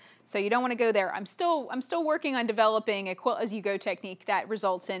sense. So you don't want to go there. I'm still working on developing a quilt as you go technique that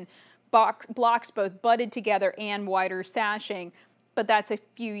results in blocks both butted together and wider sashing, but that's a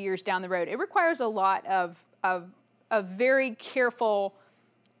few years down the road. It requires a lot of very careful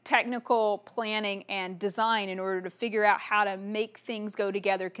technical planning and design in order to figure out how to make things go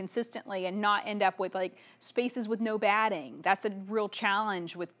together consistently and not end up with like spaces with no batting. That's a real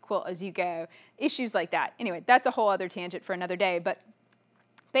challenge with quilt as you go. Issues like that. Anyway, that's a whole other tangent for another day, but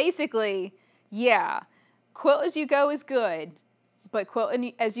basically, yeah, quilt as you go is good, but quilt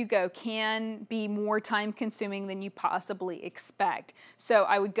as you go can be more time consuming than you possibly expect. So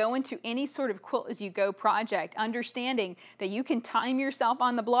I would go into any sort of quilt as you go project understanding that you can time yourself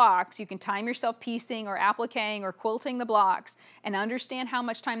on the blocks, you can time yourself piecing or appliquing or quilting the blocks and understand how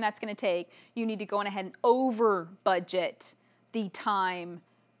much time that's going to take. You need to go on ahead and over budget the time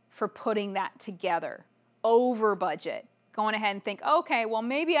for putting that together. Over budget. Going ahead and think, okay, well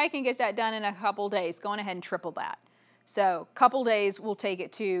maybe I can get that done in a couple days. Going ahead and triple that. So a couple days will take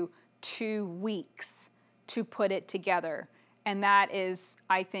it to 2 weeks to put it together. And that is,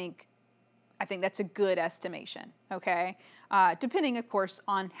 I think that's a good estimation, okay? Depending, of course,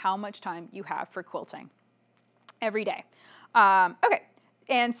 on how much time you have for quilting every day. Okay,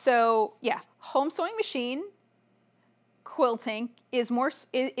 and so, yeah, home sewing machine quilting is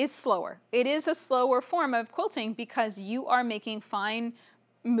slower. It is a slower form of quilting because you are making fine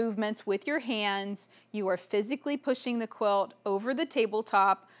movements with your hands. You are physically pushing the quilt over the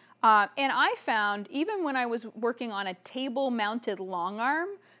tabletop. And I found, even when I was working on a table-mounted long arm,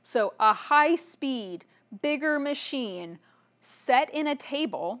 so a high-speed, bigger machine set in a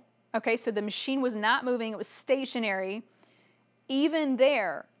table, okay, so the machine was not moving, it was stationary. Even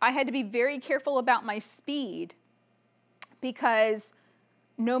there, I had to be very careful about my speed because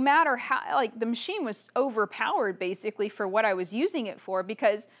no matter how, like the machine was overpowered basically for what I was using it for,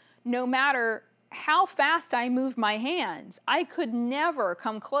 because no matter how fast I moved my hands, I could never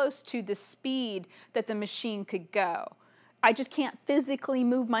come close to the speed that the machine could go. I just can't physically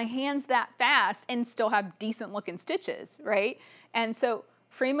move my hands that fast and still have decent looking stitches, right? And so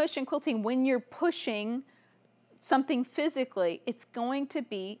free motion quilting, when you're pushing something physically, it's going to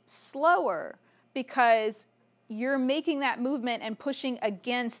be slower because you're making that movement and pushing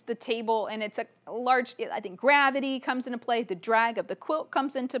against the table, and it's a large, I think gravity comes into play, the drag of the quilt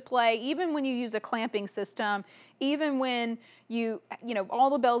comes into play, even when you use a clamping system, even when you know, all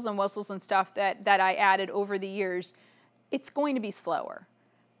the bells and whistles and stuff that I added over the years, it's going to be slower.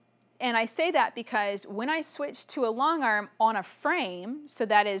 And I say that because when I switched to a long arm on a frame, so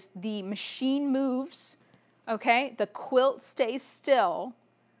that is the machine moves, okay, the quilt stays still,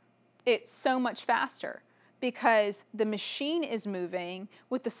 it's so much faster. Because the machine is moving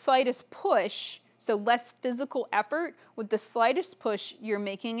with the slightest push, so less physical effort, with the slightest push, you're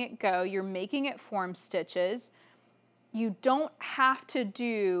making it go, you're making it form stitches. You don't have to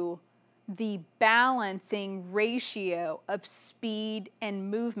do the balancing ratio of speed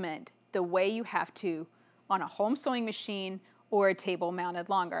and movement the way you have to on a home sewing machine or a table mounted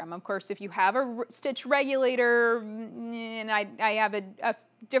long arm. Of course, if you have a stitch regulator, and I have a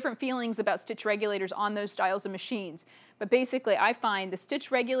different feelings about stitch regulators on those styles of machines, but basically I find the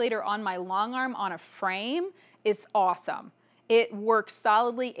stitch regulator on my long arm on a frame is awesome. It works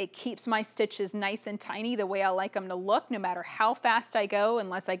solidly, it keeps my stitches nice and tiny the way I like them to look, no matter how fast I go,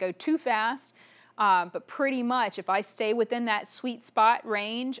 unless I go too fast. But pretty much if I stay within that sweet spot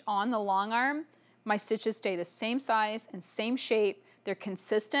range on the long arm, my stitches stay the same size and same shape. They're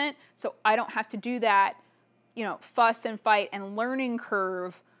consistent, so I don't have to do that fuss and fight and learning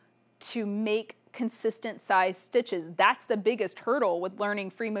curve to make consistent size stitches. That's the biggest hurdle with learning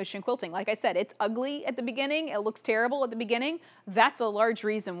free motion quilting. Like I said, it's ugly at the beginning. It looks terrible at the beginning. That's a large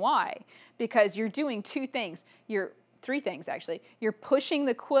reason why, because you're doing three things actually. You're pushing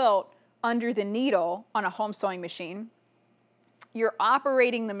the quilt under the needle on a home sewing machine. You're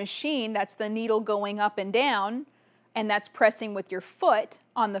operating the machine, that's the needle going up and down, and that's pressing with your foot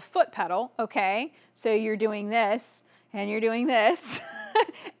on the foot pedal, okay? So you're doing this, and you're doing this,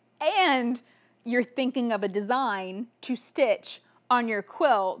 and you're thinking of a design to stitch on your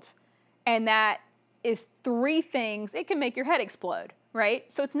quilt, and that is three things. It can make your head explode,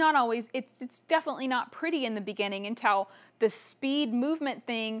 right? So it's not always, it's definitely not pretty in the beginning until the speed movement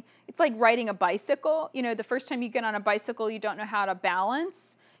thing, it's like riding a bicycle. The first time you get on a bicycle, you don't know how to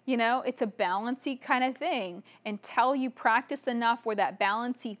balance. It's a balancy kind of thing until you practice enough where that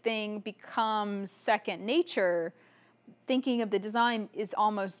balancy thing becomes second nature. Thinking of the design is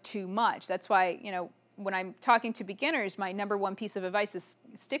almost too much. That's why, when I'm talking to beginners, my #1 piece of advice is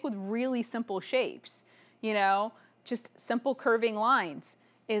stick with really simple shapes. Just simple curving lines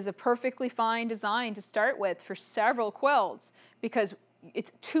is a perfectly fine design to start with for several quilts, because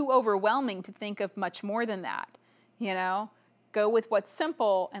it's too overwhelming to think of much more than that. Go with what's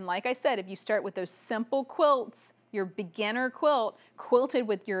simple, and like I said, if you start with those simple quilts, your beginner quilt, quilted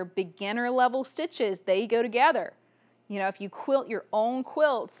with your beginner level stitches, they go together. If you quilt your own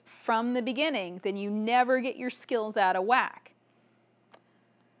quilts from the beginning, then you never get your skills out of whack.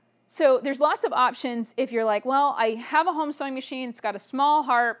 So there's lots of options if you're like, well, I have a home sewing machine, it's got a small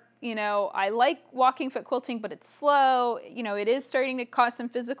harp, I like walking foot quilting, but it's slow, it is starting to cause some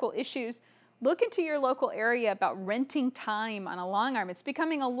physical issues. Look into your local area about renting time on a long arm. It's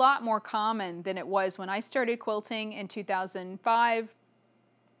becoming a lot more common than it was when I started quilting in 2005.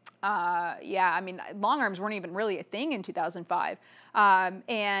 Long arms weren't even really a thing in 2005. Now,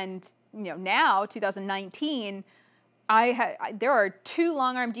 2019, there are 2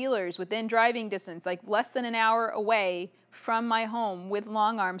 long arm dealers within driving distance, like less than an hour away from my home, with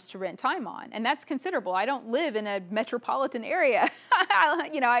long arms to rent time on. And that's considerable. I don't live in a metropolitan area.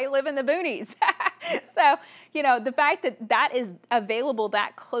 I live in the boonies. So, the fact that that is available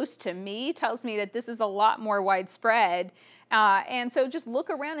that close to me tells me that this is a lot more widespread. And so just look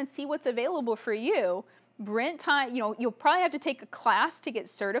around and see what's available for you. Rent time, you'll probably have to take a class to get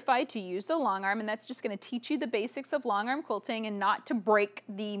certified to use the long arm, and that's just going to teach you the basics of long arm quilting and not to break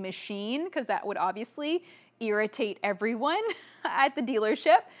the machine, because that would obviously irritate everyone at the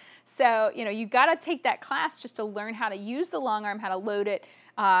dealership. So, you got to take that class just to learn how to use the long arm, how to load it,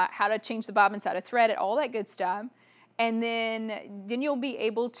 how to change the bobbins, how to thread it, all that good stuff. And then you'll be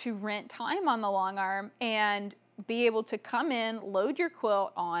able to rent time on the long arm and be able to come in, load your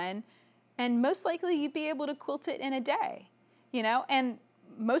quilt on, and most likely you'd be able to quilt it in a day, and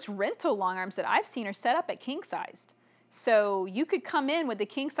most rental long arms that I've seen are set up at king sized. So you could come in with a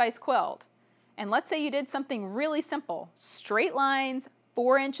king size quilt, and let's say you did something really simple, straight lines,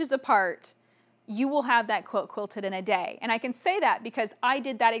 4 inches apart, you will have that quilt quilted in a day. And I can say that because I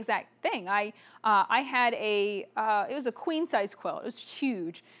did that exact thing. I had it was a queen size quilt. It was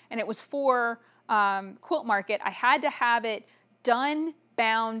huge, and it was for Quilt Market. I had to have it done,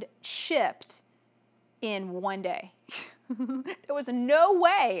 bound, shipped in 1 day. There was no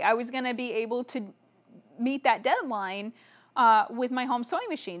way I was going to be able to meet that deadline with my home sewing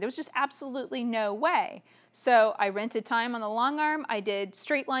machine. There was just absolutely no way. So I rented time on the long arm. I did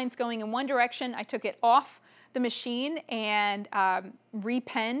straight lines going in one direction. I took it off the machine and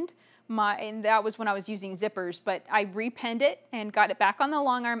repenned and that was when I was using zippers, but I repenned it and got it back on the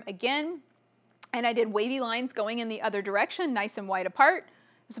long arm again. And I did wavy lines going in the other direction, nice and wide apart.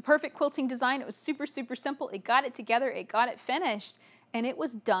 It was a perfect quilting design. It was super, super simple. It got it together, it got it finished, and it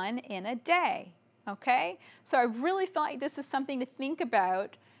was done in a day, okay? So I really feel like this is something to think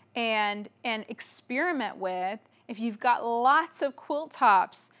about and experiment with. If you've got lots of quilt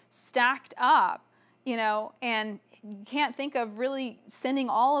tops stacked up, and you can't think of really sending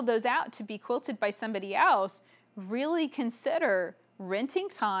all of those out to be quilted by somebody else, really consider renting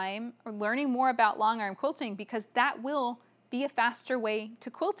time or learning more about long arm quilting, because that will be a faster way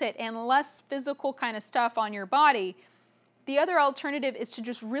to quilt it and less physical kind of stuff on your body. The other alternative is to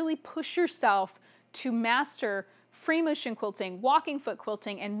just really push yourself to master free motion quilting, walking foot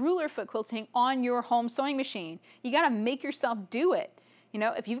quilting, and ruler foot quilting on your home sewing machine. You got to make yourself do it.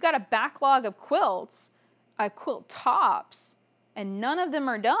 If you've got a backlog of quilts, quilt tops, and none of them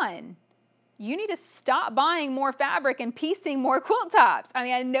are done, you need to stop buying more fabric and piecing more quilt tops. I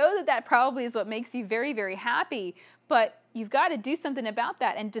mean, I know that probably is what makes you very, very happy, but you've got to do something about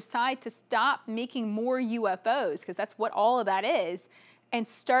that and decide to stop making more UFOs, because that's what all of that is, and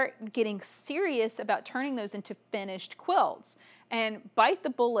start getting serious about turning those into finished quilts. And bite the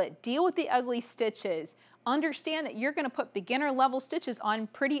bullet, deal with the ugly stitches, understand that you're going to put beginner level stitches on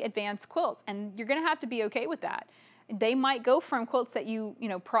pretty advanced quilts, and you're going to have to be okay with that. They might go from quilts that you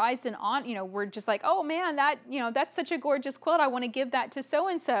prized and on, were just like, oh man, that, that's such a gorgeous quilt, I want to give that to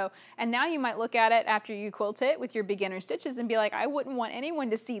so-and-so. And now you might look at it after you quilt it with your beginner stitches and be like, I wouldn't want anyone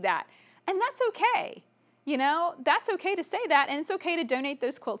to see that. And that's okay. That's okay to say that, and it's okay to donate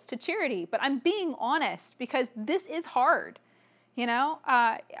those quilts to charity. But I'm being honest, because this is hard.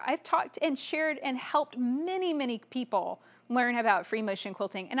 I've talked and shared and helped many, many people learn about free motion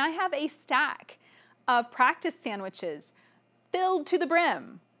quilting. And I have a stack of practice sandwiches filled to the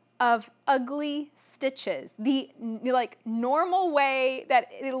brim of ugly stitches, the normal way that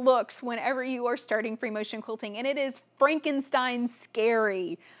it looks whenever you are starting free motion quilting. And it is Frankenstein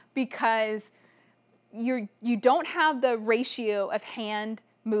scary, because you don't have the ratio of hand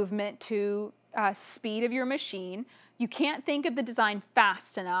movement to speed of your machine. You can't think of the design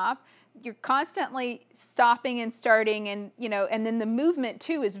fast enough. You're constantly stopping and starting, and and then the movement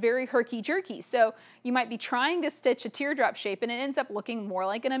too is very herky-jerky. So you might be trying to stitch a teardrop shape and it ends up looking more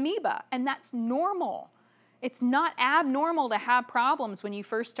like an amoeba, and that's normal. It's not abnormal to have problems when you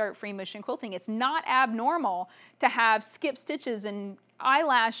first start free motion quilting. It's not abnormal to have skip stitches and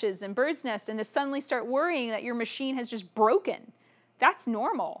eyelashes and bird's nest and to suddenly start worrying that your machine has just broken. That's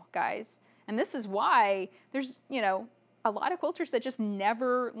normal, guys. And this is why there's, a lot of quilters that just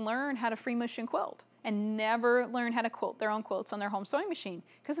never learn how to free motion quilt and never learn how to quilt their own quilts on their home sewing machine,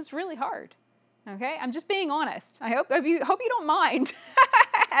 because it's really hard. Okay, I'm just being honest. I hope you don't mind,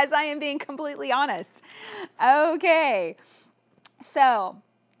 as I am being completely honest. Okay, so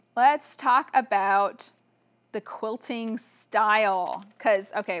let's talk about the quilting style,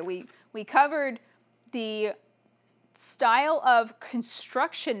 because we covered the style of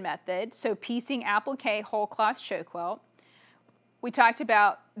construction method, so piecing, applique, whole cloth show quilt. We talked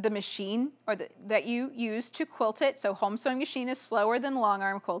about the machine that you use to quilt it. So home sewing machine is slower than long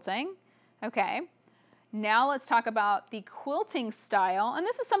arm quilting. Okay. Now let's talk about the quilting style. And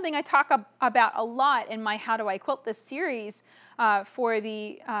this is something I talk about a lot in my How Do I Quilt This series for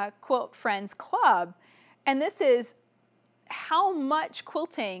the Quilt Friends Club. And this is how much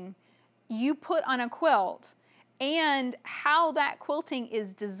quilting you put on a quilt and how that quilting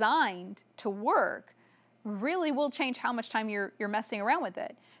is designed to work really will change how much time you're messing around with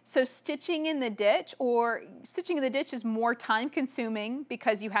it. So stitching in the ditch is more time consuming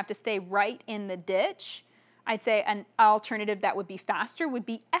because you have to stay right in the ditch. I'd say an alternative that would be faster would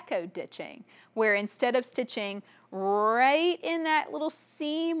be echo ditching, where instead of stitching right in that little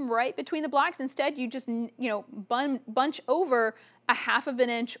seam right between the blocks, instead you just bunch over a 1/2 of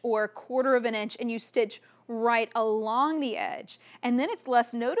an inch or 1/4 of an inch and you stitch right along the edge. And then it's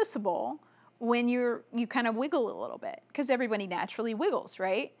less noticeable when you kind of wiggle a little bit, because everybody naturally wiggles,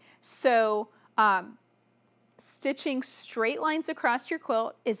 right? So stitching straight lines across your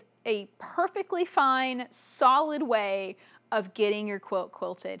quilt is a perfectly fine, solid way of getting your quilt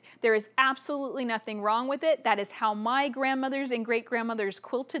quilted. There is absolutely nothing wrong with it. That is how my grandmothers and great-grandmothers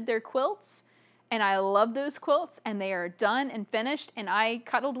quilted their quilts, and I love those quilts, and they are done and finished, and I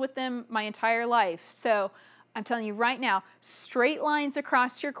cuddled with them my entire life. So I'm telling you right now, straight lines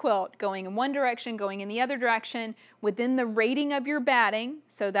across your quilt, going in one direction, going in the other direction, within the rating of your batting.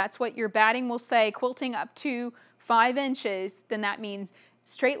 So that's what your batting will say, quilting up to 5 inches. Then that means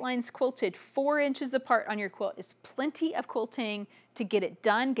straight lines quilted 4 inches apart on your quilt is plenty of quilting to get it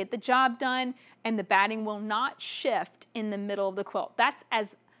done, get the job done, and the batting will not shift in the middle of the quilt. That's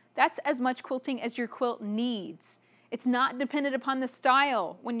as much quilting as your quilt needs. It's not dependent upon the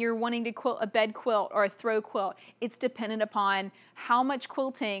style when you're wanting to quilt a bed quilt or a throw quilt. It's dependent upon how much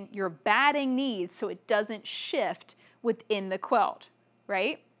quilting your batting needs so it doesn't shift within the quilt,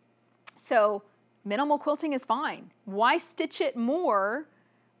 right? So minimal quilting is fine. Why stitch it more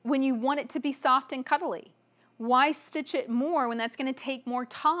when you want it to be soft and cuddly? Why stitch it more when that's going to take more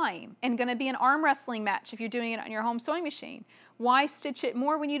time and going to be an arm wrestling match if you're doing it on your home sewing machine? Why stitch it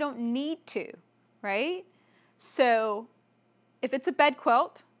more when you don't need to, right? So if it's a bed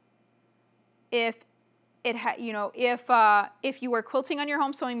quilt, if you are quilting on your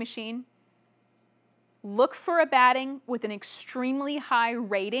home sewing machine, look for a batting with an extremely high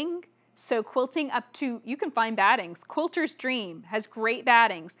rating. So quilting up to, you can find battings. Quilter's Dream has great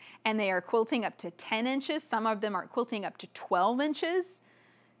battings, and they are quilting up to 10 inches. Some of them are quilting up to 12 inches.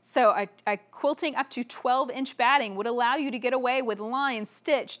 So a quilting up to 12-inch batting would allow you to get away with lines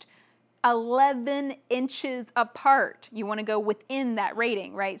stitched 11 inches apart. You want to go within that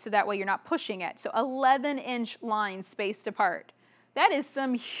rating, right? So that way you're not pushing it. So 11-inch lines spaced apart. That is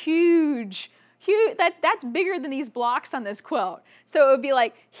some huge, that's bigger than these blocks on this quilt. So it would be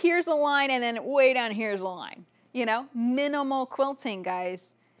like, here's a line, and then way down here's a line. You know, minimal quilting,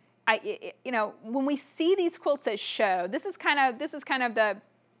 guys. You know, when we see these quilts at show, this is kind of the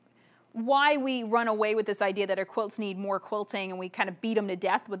why we run away with this idea that our quilts need more quilting and we kind of beat them to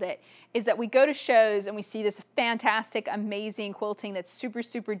death with it, is that we go to shows and we see this fantastic, amazing quilting that's super,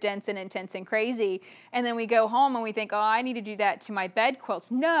 super dense and intense and crazy, and then we go home and we think, oh, I need to do that to my bed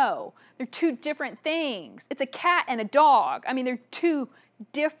quilts. No, they're two different things. It's a cat and a dog. I mean, they're two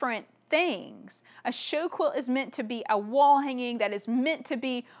different things. A show quilt is meant to be a wall hanging that is meant to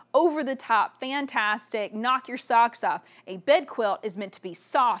be over the top, fantastic, knock your socks off. A bed quilt is meant to be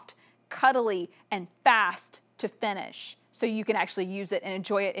soft, cuddly, and fast to finish, so you can actually use it and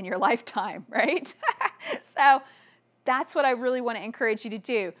enjoy it in your lifetime, right? So that's what I really want to encourage you to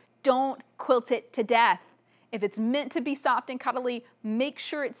do. Don't quilt it to death. If it's meant to be soft and cuddly, make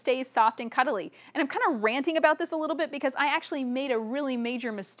sure it stays soft and cuddly. And I'm kind of ranting about this a little bit because I actually made a really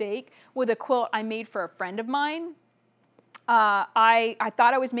major mistake with a quilt I made for a friend of mine. I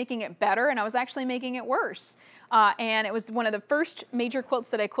thought I was making it better, and I was actually making it worse. And it was one of the first major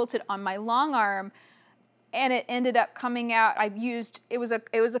quilts that I quilted on my long arm, and it ended up coming out, it was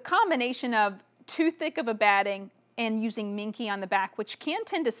a combination of too thick of a batting and using minky on the back, which can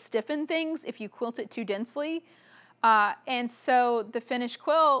tend to stiffen things if you quilt it too densely. And so the finished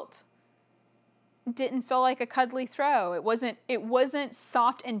quilt didn't feel like a cuddly throw. It wasn't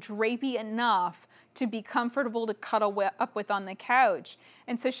soft and drapey enough to be comfortable to cuddle up with on the couch.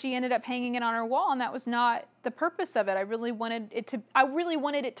 And so she ended up hanging it on her wall, and that was not the purpose of it. I really wanted it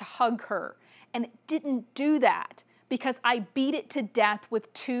to hug her, and it didn't do that because I beat it to death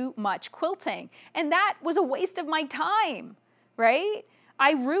with too much quilting. And that was a waste of my time, right?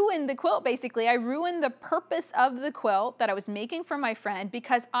 I ruined the quilt, basically. I ruined the purpose of the quilt that I was making for my friend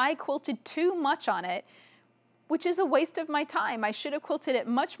because I quilted too much on it, which is a waste of my time. I should have quilted it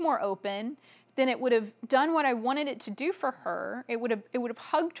much more open. Then it would have done what I wanted it to do for her. It would have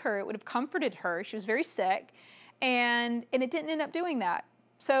hugged her. It would have comforted her. She was very sick, and it didn't end up doing that.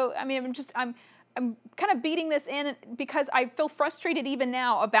 So I mean, I'm kind of beating this in because I feel frustrated even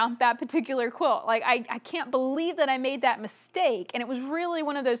now about that particular quilt. Like I can't believe that I made that mistake, and it was really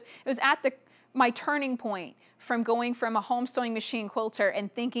one of those. It was at my turning point from going from a home sewing machine quilter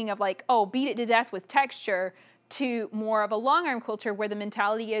and thinking of like, oh, beat it to death with texture, to more of a long arm quilter where the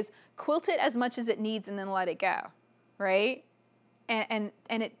mentality is quilt it as much as it needs and then let it go, right? And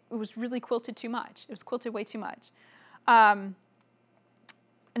it was really quilted too much. It was quilted way too much. Another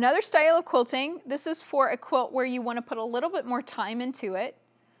style of quilting, this is for a quilt where you want to put a little bit more time into it,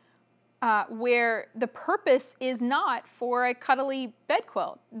 where the purpose is not for a cuddly bed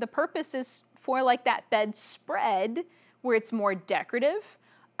quilt. The purpose is for like that bedspread where it's more decorative,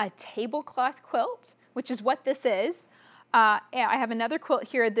 a tablecloth quilt, which is what this is. I have another quilt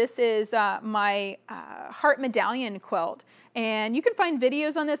here. This is my heart medallion quilt. And you can find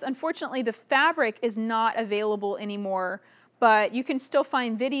videos on this. Unfortunately, the fabric is not available anymore, but you can still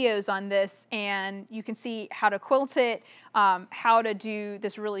find videos on this, and you can see how to quilt it, how to do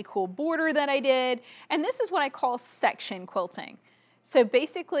this really cool border that I did. And this is what I call section quilting. So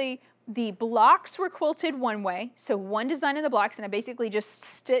basically, the blocks were quilted one way, so one design in the blocks, and I basically just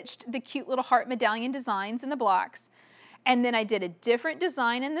stitched the cute little heart medallion designs in the blocks. And then I did a different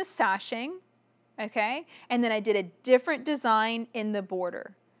design in the sashing, okay? And then I did a different design in the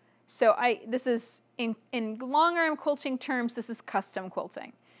border. So this is, in long arm quilting terms, this is custom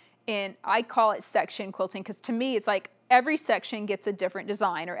quilting. And I call it section quilting because to me it's like every section gets a different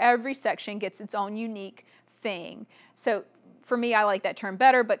design, or every section gets its own unique thing. So for me, I like that term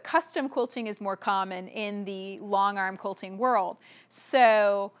better, but custom quilting is more common in the long arm quilting world.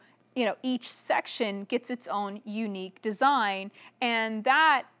 So, you know, each section gets its own unique design, and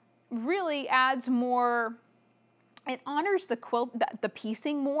that really adds more, it honors the quilt, the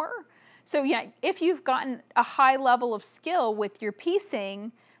piecing more. So yeah, if you've gotten a high level of skill with your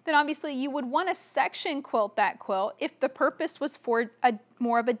piecing, then obviously you would want to section quilt that quilt if the purpose was for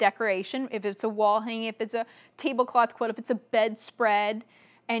more of a decoration, if it's a wall hanging, if it's a tablecloth quilt, if it's a bedspread,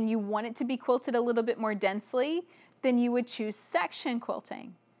 and you want it to be quilted a little bit more densely, then you would choose section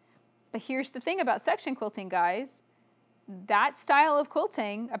quilting. But here's the thing about section quilting, guys. That style of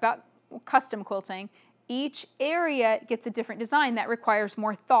quilting, about custom quilting, each area gets a different design that requires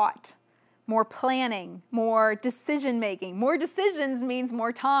more thought, more planning, more decision making. More decisions means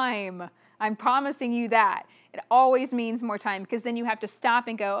more time. I'm promising you that. It always means more time, because then you have to stop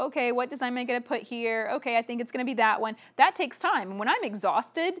and go, okay, what design am I going to put here? Okay, I think it's going to be that one. That takes time. And when I'm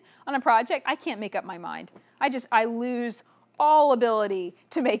exhausted on a project, I can't make up my mind. I lose all ability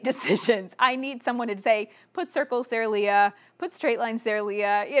to make decisions. I need someone to say, put circles there, Leah. Put straight lines there,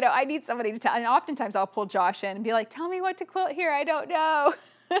 Leah. You know, I need somebody to tell. And oftentimes I'll pull Josh in and be like, tell me what to quilt here. I don't know.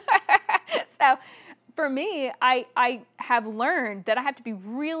 So for me, I have learned that I have to be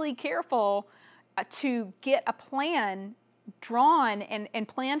really careful to get a plan drawn and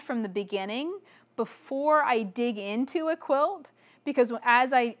planned from the beginning before I dig into a quilt. Because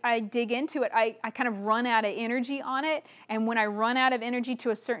as I dig into it, I kind of run out of energy on it. And when I run out of energy to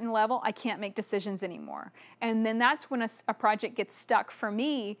a certain level, I can't make decisions anymore. And then that's when a project gets stuck for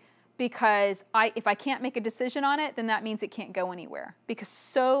me, because if I can't make a decision on it, then that means it can't go anywhere. Because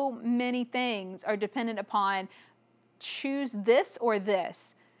so many things are dependent upon choose this or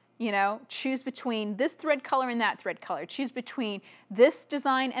this. You know, choose between this thread color and that thread color. Choose between this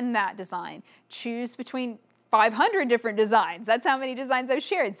design and that design. Choose between 500 different designs. That's how many designs I've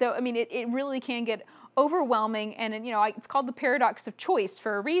shared. So, I mean, it really can get overwhelming. And, you know, it's called the paradox of choice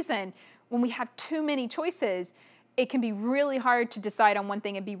for a reason. When we have too many choices, it can be really hard to decide on one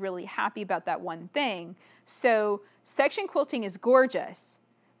thing and be really happy about that one thing. So, section quilting is gorgeous,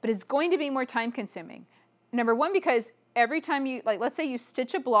 but it's going to be more time consuming. Number one, because every time you, like, let's say you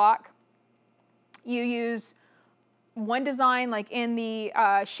stitch a block, you use one design like in the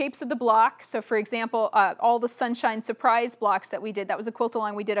shapes of the block. So for example, all the Sunshine Surprise blocks that we did, that was a quilt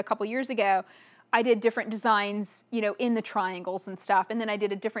along we did a couple years ago. I did different designs, you know, in the triangles and stuff. And then I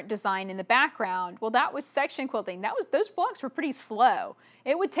did a different design in the background. Well, that was section quilting. Those blocks were pretty slow.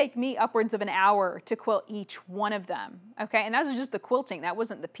 It would take me upwards of an hour to quilt each one of them. Okay. And that was just the quilting. That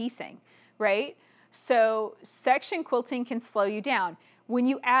wasn't the piecing, right? So section quilting can slow you down. When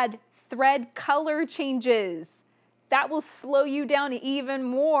you add thread color changes, that will slow you down even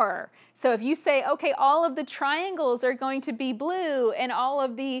more. So if you say, okay, all of the triangles are going to be blue and all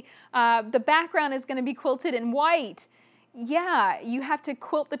of the background is going to be quilted in white, yeah, you have to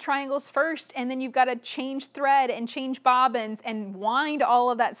quilt the triangles first, and then you've got to change thread and change bobbins and wind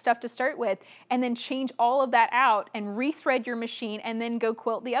all of that stuff to start with, and then change all of that out and rethread your machine and then go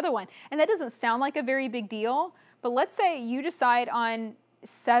quilt the other one. And that doesn't sound like a very big deal, but let's say you decide on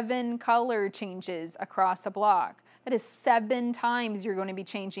 7 color changes across a block. That is 7 times you're going to be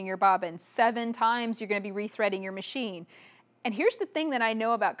changing your bobbin. 7 times you're going to be rethreading your machine. And here's the thing that I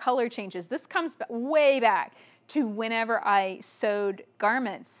know about color changes. This comes way back to whenever I sewed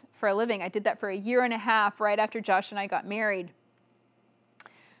garments for a living. I did that for a year and a half right after Josh and I got married.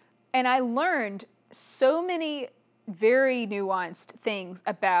 And I learned so many very nuanced things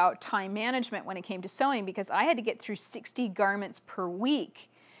about time management when it came to sewing, because I had to get through 60 garments per week.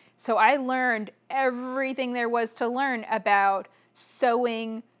 So I learned everything there was to learn about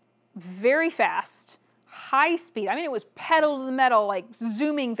sewing very fast, high speed. I mean, it was pedal to the metal, like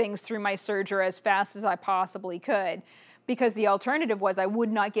zooming things through my serger as fast as I possibly could, because the alternative was I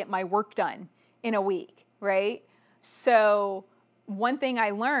would not get my work done in a week, right? So one thing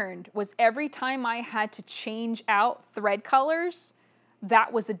I learned was every time I had to change out thread colors,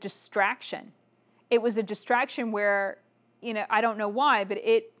 that was a distraction. It was a distraction where, you know, I don't know why, but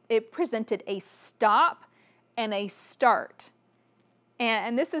it presented a stop and a start.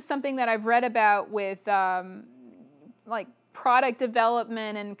 And this is something that I've read about with like product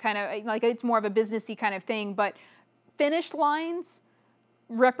development and kind of like it's more of a businessy kind of thing, but finish lines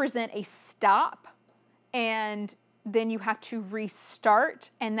represent a stop, and then you have to restart,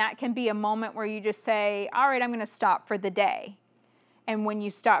 and that can be a moment where you just say, all right, I'm going to stop for the day. And when you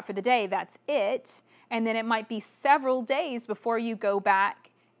stop for the day, that's it. And then it might be several days before you go back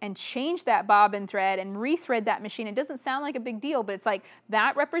and change that bobbin thread and rethread that machine. It doesn't sound like a big deal, but it's like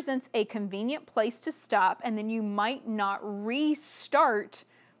that represents a convenient place to stop, and then you might not restart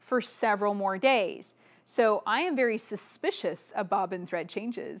for several more days. So I am very suspicious of bobbin thread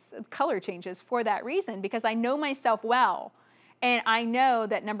changes, color changes, for that reason, because I know myself well. And I know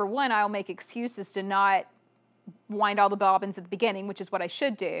that, number one, I'll make excuses to not wind all the bobbins at the beginning, which is what I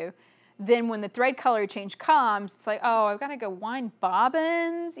should do. Then when the thread color change comes, it's like, oh, I've got to go wind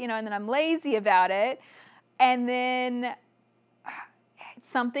bobbins, you know, and then I'm lazy about it. And then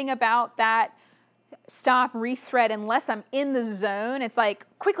something about that stop, rethread, unless I'm in the zone, it's like,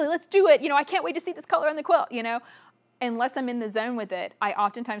 quickly, let's do it. You know, I can't wait to see this color on the quilt, you know. Unless I'm in the zone with it, I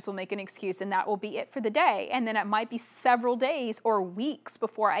oftentimes will make an excuse, and that will be it for the day. And then it might be several days or weeks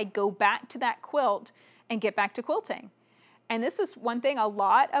before I go back to that quilt and get back to quilting. And this is one thing, a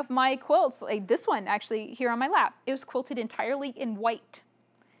lot of my quilts, like this one actually here on my lap, it was quilted entirely in white.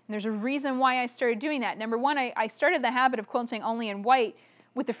 And there's a reason why I started doing that. Number one, I started the habit of quilting only in white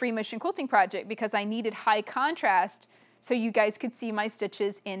with the free motion quilting project because I needed high contrast so you guys could see my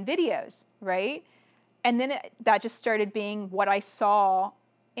stitches in videos, right? And then that just started being what I saw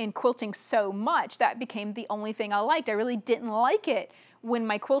in quilting so much. That became the only thing I liked. I really didn't like it when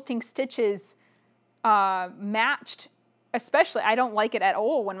my quilting stitches matched. Especially, I don't like it at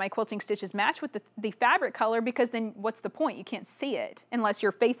all when my quilting stitches match with the fabric color, because then what's the point? You can't see it unless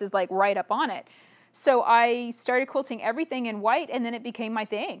your face is like right up on it. So I started quilting everything in white, and then it became my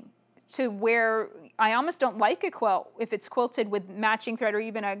thing, to where I almost don't like a quilt if it's quilted with matching thread or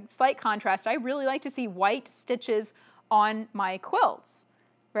even a slight contrast. I really like to see white stitches on my quilts,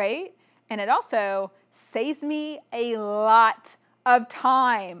 right? And it also saves me a lot of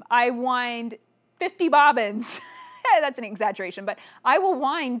time. I wind 50 bobbins. That's an exaggeration, but I will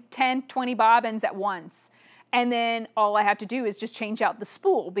wind 10, 20 bobbins at once. And then all I have to do is just change out the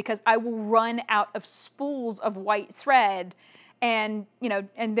spool, because I will run out of spools of white thread and, you know,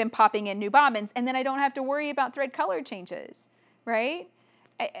 and then popping in new bobbins. And then I don't have to worry about thread color changes, right?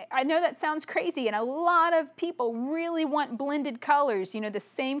 I know that sounds crazy, and a lot of people really want blended colors, you know, the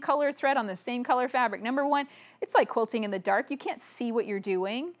same color thread on the same color fabric. Number one, it's like quilting in the dark. You can't see what you're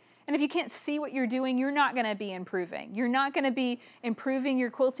doing. And if you can't see what you're doing, you're not going to be improving. You're not going to be improving your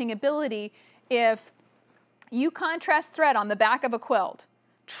quilting ability if you contrast thread on the back of a quilt.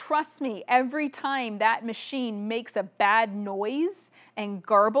 Trust me, every time that machine makes a bad noise and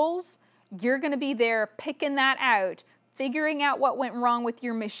garbles, you're going to be there picking that out, figuring out what went wrong with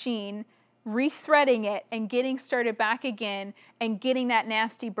your machine, rethreading it, and getting started back again, and getting that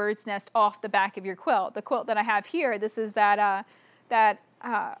nasty bird's nest off the back of your quilt. The quilt that I have here, this is that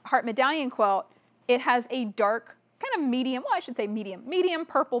heart medallion quilt. It has a dark, kind of medium, well, I should say medium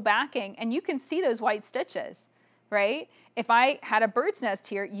purple backing, and you can see those white stitches, right? If I had a bird's nest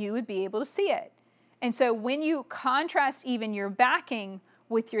here, you would be able to see it. And so when you contrast even your backing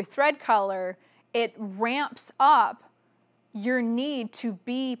with your thread color, it ramps up your need to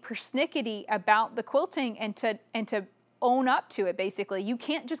be persnickety about the quilting and to own up to it, basically. You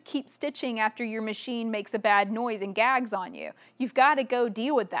can't just keep stitching after your machine makes a bad noise and gags on you. You've got to go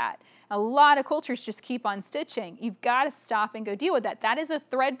deal with that. A lot of quilters just keep on stitching. You've got to stop and go deal with that. That is a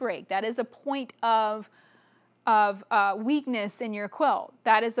thread break. That is a point of weakness in your quilt.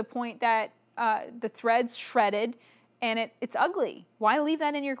 That is a point that the thread's shredded and it's ugly. Why leave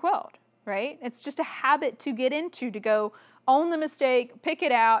that in your quilt, right? It's just a habit to get into, to go own the mistake, pick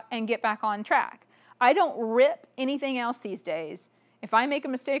it out, and get back on track. I don't rip anything else these days. If I make a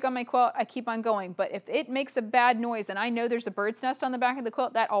mistake on my quilt, I keep on going. But if it makes a bad noise and I know there's a bird's nest on the back of the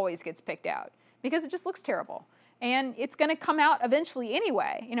quilt, that always gets picked out because it just looks terrible. And it's going to come out eventually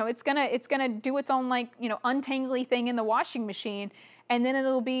anyway. You know, it's gonna do its own, like, you know, untangly thing in the washing machine, and then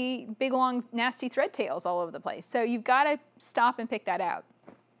it'll be big, long, nasty thread tails all over the place. So you've got to stop and pick that out.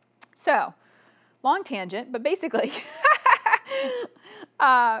 So, long tangent, but basically,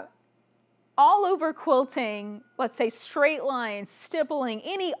 all over quilting, let's say straight lines, stippling,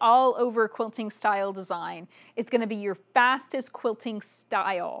 any all over quilting style design is going to be your fastest quilting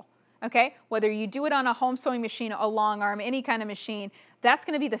style. Okay, whether you do it on a home sewing machine, a long arm, any kind of machine, that's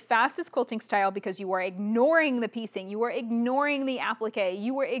going to be the fastest quilting style because you are ignoring the piecing, you are ignoring the applique,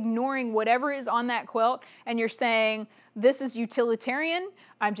 you are ignoring whatever is on that quilt, and you're saying, this is utilitarian,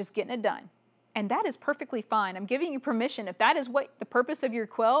 I'm just getting it done. And that is perfectly fine. I'm giving you permission. If that is what the purpose of your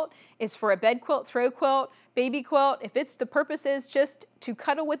quilt is, for a bed quilt, throw quilt, baby quilt, if it's the purpose is just to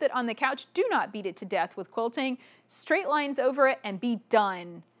cuddle with it on the couch, do not beat it to death with quilting. Straight lines over it and be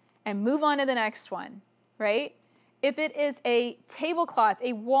done. And move on to the next one, right? If it is a tablecloth,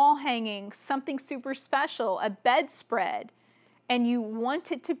 a wall hanging, something super special, a bedspread, and you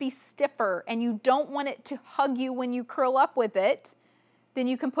want it to be stiffer and you don't want it to hug you when you curl up with it, then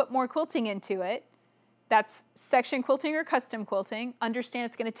you can put more quilting into it. That's section quilting or custom quilting. Understand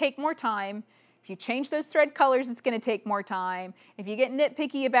it's going to take more time. If you change those thread colors, it's going to take more time. If you get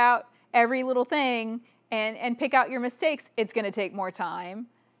nitpicky about every little thing and pick out your mistakes, it's going to take more time.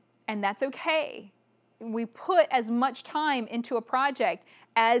 And that's okay. We put as much time into a project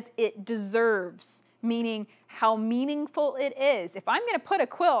as it deserves, meaning how meaningful it is. If I'm going to put a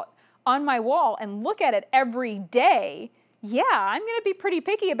quilt on my wall and look at it every day, yeah, I'm going to be pretty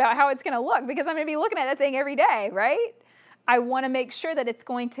picky about how it's going to look because I'm going to be looking at that thing every day, right? I want to make sure that it's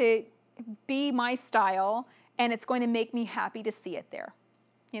going to be my style and it's going to make me happy to see it there,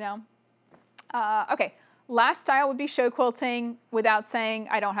 you know? Okay. Last style would be show quilting. Without saying,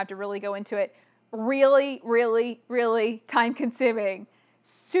 I don't have to really go into it. Really, really, really time consuming.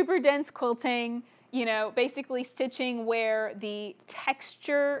 Super dense quilting. you know, basically stitching where the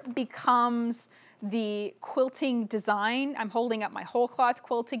texture becomes the quilting design. I'm holding up my whole cloth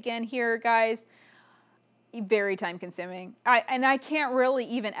quilt again here, guys. Very time consuming. And I can't really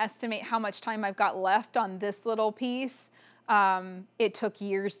even estimate how much time I've got left on this little piece. It took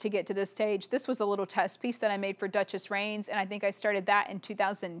years to get to this stage. This was a little test piece that I made for Duchess Reigns, and I think I started that in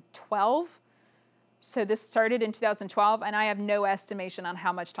 2012. So this started in 2012, and I have no estimation on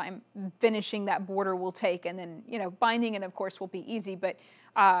how much time finishing that border will take. And then, you know, binding it, of course, will be easy, but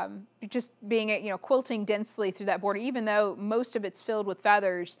just being, you know, quilting densely through that border, even though most of it's filled with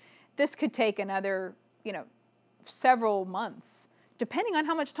feathers, this could take another, you know, several months, depending on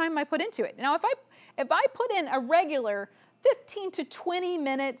how much time I put into it. Now, if I put in a regular 15 to 20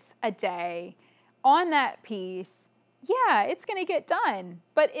 minutes a day on that piece, yeah, it's going to get done.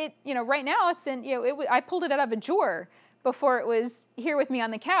 But it, you know, right now it's in, you know, I pulled it out of a drawer before it was here with me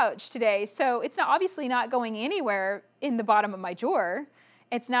on the couch today. So it's not obviously not going anywhere in the bottom of my drawer.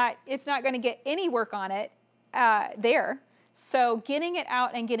 It's not going to get any work on it there. So getting it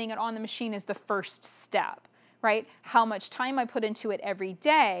out and getting it on the machine is the first step, right? How much time I put into it every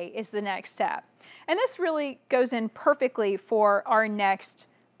day is the next step. And this really goes in perfectly for our next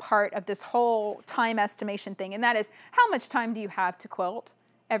part of this whole time estimation thing, and that is, how much time do you have to quilt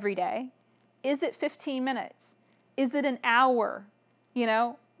every day? Is it 15 minutes? Is it an hour? You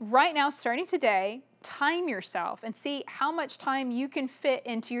know, right now, starting today, time yourself and see how much time you can fit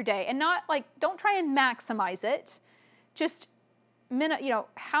into your day, and not like, don't try and maximize it. Just minute, you know,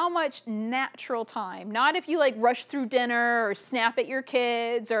 how much natural time, not if you like rush through dinner or snap at your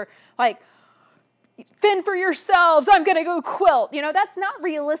kids or like fend for yourselves, I'm gonna go quilt. You know, that's not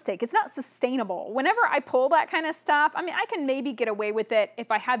realistic. It's not sustainable. Whenever I pull that kind of stuff, I mean, I can maybe get away with it if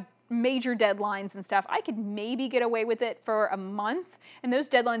I have major deadlines and stuff. I could maybe get away with it for a month, and those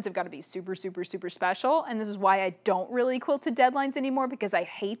deadlines have got to be super, super, super special, and this is why I don't really quilt to deadlines anymore, because I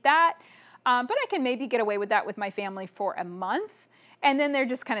hate that. But I can maybe get away with that with my family for a month, and then they're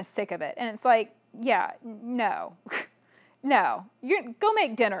just kind of sick of it. And it's like, yeah, no, no, go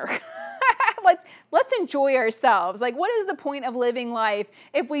make dinner. Let's enjoy ourselves. Like, what is the point of living life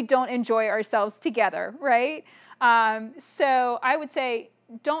if we don't enjoy ourselves together, right? So I would say,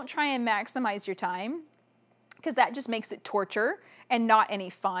 don't try and maximize your time, because that just makes it torture and not any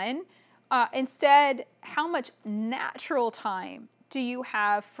fun. Instead, how much natural time do you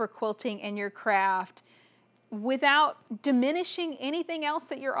have for quilting and your craft without diminishing anything else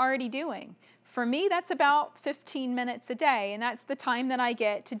that you're already doing? For me, that's about 15 minutes a day, and that's the time that I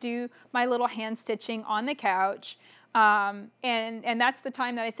get to do my little hand stitching on the couch. And that's the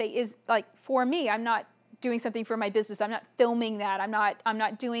time that I say is like, for me, I'm not doing something for my business. I'm not filming that. I'm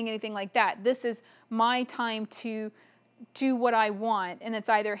not doing anything like that. This is my time to do what I want, and it's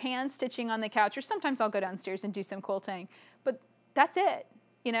either hand stitching on the couch, or sometimes I'll go downstairs and do some quilting. But that's it,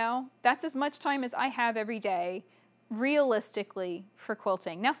 you know? That's as much time as I have every day, realistically, for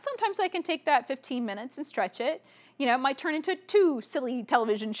quilting. Now, sometimes I can take that 15 minutes and stretch it. You know, it might turn into 2 silly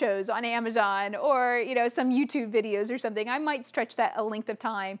television shows on Amazon, or, you know, some YouTube videos or something. I might stretch that a length of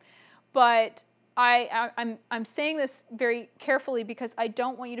time, but I'm saying this very carefully, because I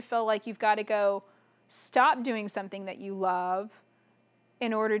don't want you to feel like you've got to go stop doing something that you love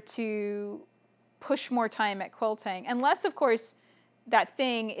in order to push more time at quilting. Unless, of course, that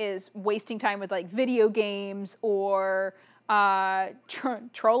thing is wasting time with like video games or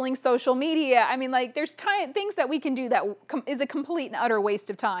trolling social media. I mean, like, there's things that we can do that is a complete and utter waste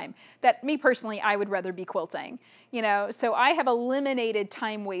of time that me personally, I would rather be quilting, you know? So I have eliminated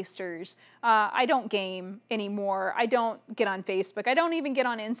time wasters. I don't game anymore. I don't get on Facebook. I don't even get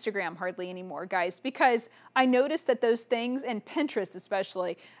on Instagram hardly anymore, guys, because I noticed that those things, and Pinterest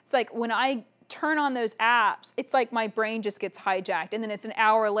especially, it's like when I turn on those apps, it's like my brain just gets hijacked, and then it's an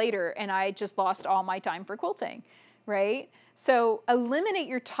hour later and I just lost all my time for quilting, right? So eliminate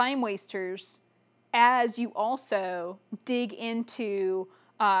your time wasters as you also dig into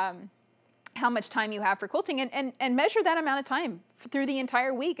how much time you have for quilting, and measure that amount of time through the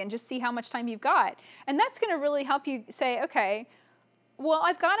entire week, and just see how much time you've got. And that's going to really help you say, okay, well,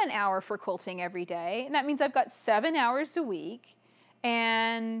 I've got an hour for quilting every day, and that means I've got 7 hours a week.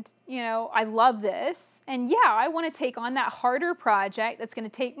 And, you know, I love this. And yeah, I want to take on that harder project that's going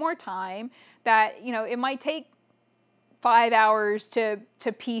to take more time, that, you know, it might take 5 hours to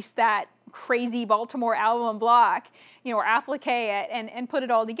piece that crazy Baltimore album block, you know, or applique it and put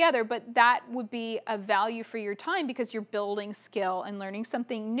it all together. But that would be a value for your time, because you're building skill and learning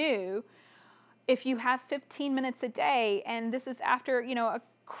something new. If you have 15 minutes a day, and this is after, you know, a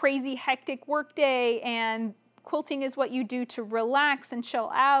crazy hectic work day, and quilting is what you do to relax and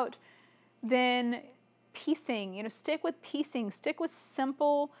chill out, then piecing, stick with piecing, stick with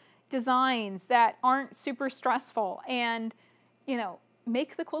simple designs that aren't super stressful, and,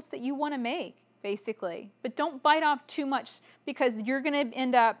 make the quilts that you want to make, basically. But don't bite off too much, because you're going to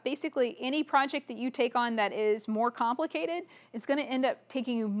end up, basically, any project that you take on that is more complicated is going to end up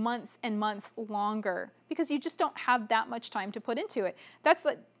taking you months and months longer, because you just don't have that much time to put into it.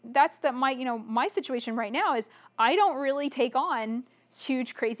 My situation right now is I don't really take on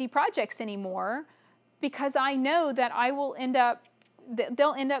huge, crazy projects anymore, because I know that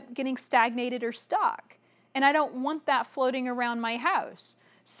they'll end up getting stagnated or stuck. And I don't want that floating around my house.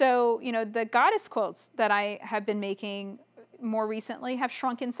 So, the goddess quilts that I have been making more recently have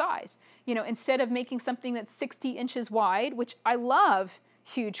shrunk in size. Instead of making something that's 60 inches wide, which I love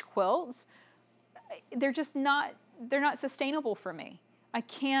huge quilts, they're not sustainable for me. I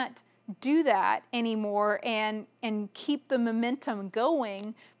can't do that anymore and keep the momentum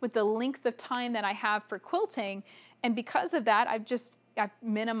going with the length of time that I have for quilting. And because of that, I've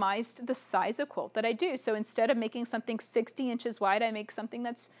minimized the size of quilt that I do. So instead of making something 60 inches wide, I make something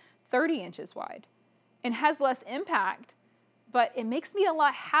that's 30 inches wide. It has less impact, but it makes me a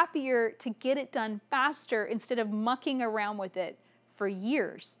lot happier to get it done faster instead of mucking around with it for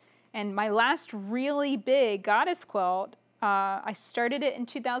years. And my last really big goddess quilt, I started it in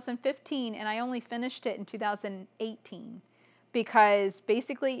 2015 and I only finished it in 2018, because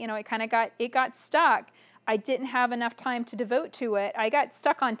basically, it got stuck. I didn't have enough time to devote to it. I got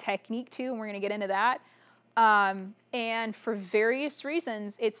stuck on technique too, and we're going to get into that. And for various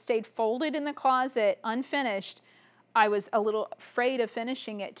reasons, it stayed folded in the closet, unfinished. I was a little afraid of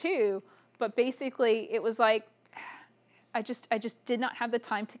finishing it too, but basically it was like, I just did not have the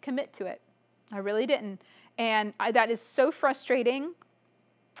time to commit to it. I really didn't. And that is so frustrating.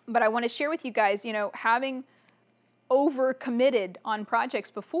 But I want to share with you guys, having over-committed on projects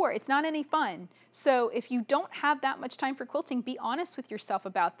before, it's not any fun. So if you don't have that much time for quilting, be honest with yourself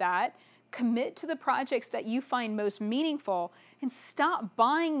about that. Commit to the projects that you find most meaningful, and stop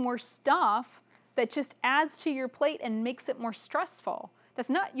buying more stuff that just adds to your plate and makes it more stressful.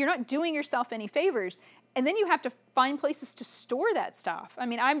 You're not doing yourself any favors. And then you have to find places to store that stuff. I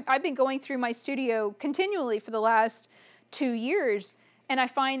mean, I've been going through my studio continually for the last 2 years, and I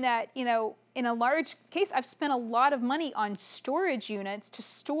find that, in a large case, I've spent a lot of money on storage units to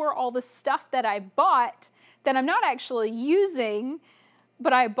store all the stuff that I bought that I'm not actually using,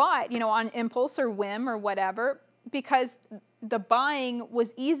 but I bought, on impulse or whim or whatever, because the buying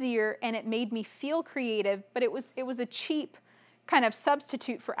was easier and it made me feel creative, but it was a cheap kind of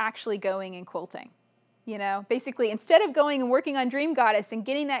substitute for actually going and quilting. Basically, instead of going and working on Dream Goddess and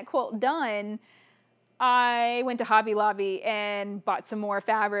getting that quilt done, I went to Hobby Lobby and bought some more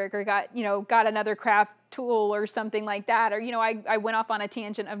fabric, or got another craft tool or something like that. Or, I went off on a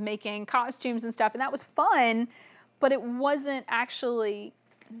tangent of making costumes and stuff, and that was fun, but it wasn't actually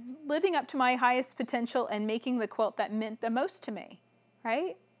living up to my highest potential and making the quilt that meant the most to me,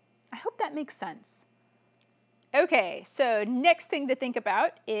 right? I hope that makes sense. Okay, so next thing to think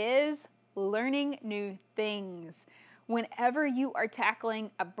about is learning new things. Whenever you are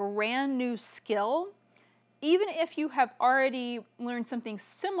tackling a brand new skill, even if you have already learned something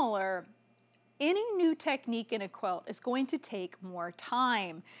similar, any new technique in a quilt is going to take more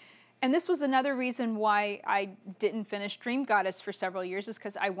time. And this was another reason why I didn't finish Dream Goddess for several years, is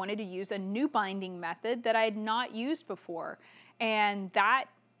because I wanted to use a new binding method that I had not used before. And that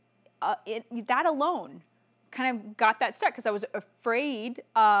alone kind of got that stuck, because I was afraid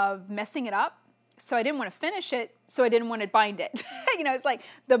of messing it up. So I didn't want to finish it, so I didn't want to bind it. It's like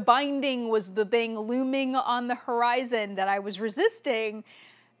the binding was the thing looming on the horizon that I was resisting.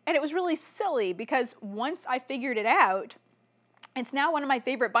 And it was really silly, because once I figured it out, it's now one of my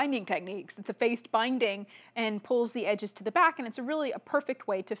favorite binding techniques. It's a faced binding and pulls the edges to the back, and it's really a perfect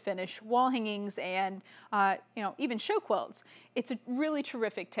way to finish wall hangings and even show quilts. It's a really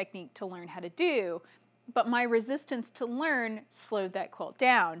terrific technique to learn how to do, but my resistance to learn slowed that quilt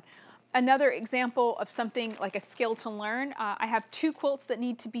down. Another example of something like a skill to learn, I have 2 quilts that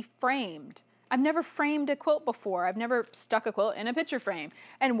need to be framed. I've never framed a quilt before. I've never stuck a quilt in a picture frame.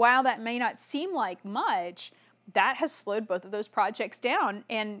 And while that may not seem like much, that has slowed both of those projects down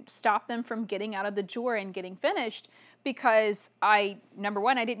and stopped them from getting out of the drawer and getting finished, because number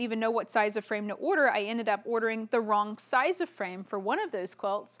one, I didn't even know what size of frame to order. I ended up ordering the wrong size of frame for one of those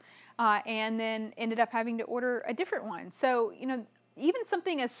quilts, and then ended up having to order a different one. So, even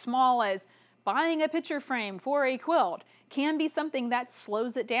something as small as buying a picture frame for a quilt can be something that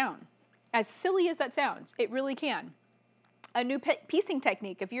slows it down. As silly as that sounds, it really can. a new piecing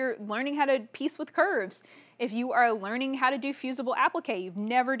technique, if you're learning how to piece with curves, if you are learning how to do fusible applique, you've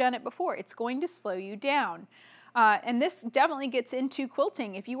never done it before, it's going to slow you down. And this definitely gets into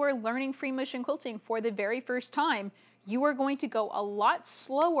quilting. If you are learning free motion quilting for the very first time, you are going to go a lot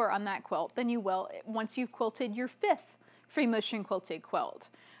slower on that quilt than you will once you've quilted your 5th free motion quilted quilt.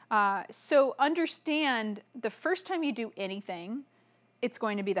 So understand the first time you do anything, it's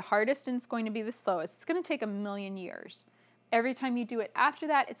going to be the hardest and it's going to be the slowest. It's going to take a million years. Every time you do it after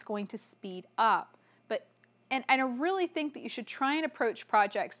that, it's going to speed up. And I really think that you should try and approach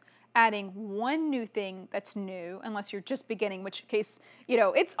projects adding one new thing that's new, unless you're just beginning, in which case, you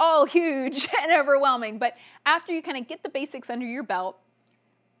know, it's all huge and overwhelming. But after you kind of get the basics under your belt,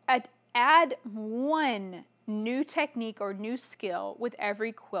 add one new technique or new skill with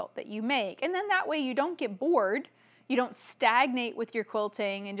every quilt that you make. And then that way you don't get bored. You don't stagnate with your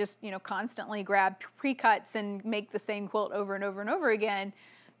quilting and just, you know, constantly grab pre-cuts and make the same quilt over and over and over again.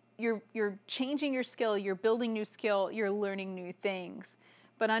 You're changing your skill, you're building new skill, you're learning new things.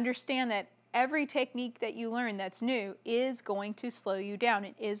 But understand that every technique that you learn that's new is going to slow you down.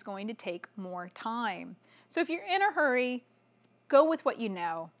 It is going to take more time. So if you're in a hurry, go with what you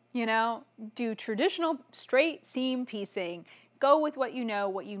know. Do traditional straight seam piecing. Go with what you know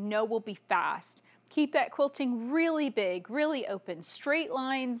will be fast. Keep that quilting really big, really open, straight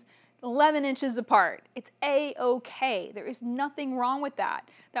lines, 11 inches apart. It's a-okay. There is nothing wrong with that.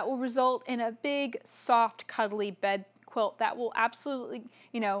 That will result in a big, soft, cuddly bed quilt that will absolutely,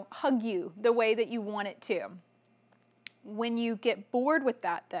 hug you the way that you want it to. When you get bored with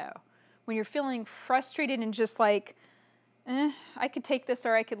that though, when you're feeling frustrated and just like, I could take this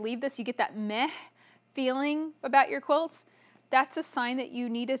or I could leave this, you get that meh feeling about your quilts, that's a sign that you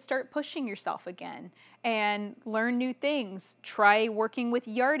need to start pushing yourself again and learn new things. Try working with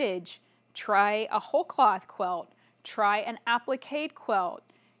yardage. Try a whole cloth quilt. Try an applique quilt.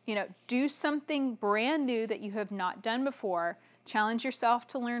 Do something brand new that you have not done before. Challenge yourself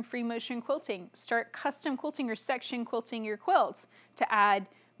to learn free motion quilting. Start custom quilting or section quilting your quilts to add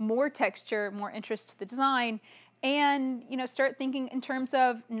more texture, more interest to the design. And, start thinking in terms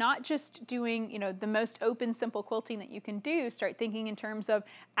of not just doing, the most open, simple quilting that you can do. Start thinking in terms of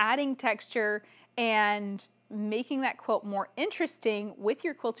adding texture and making that quilt more interesting with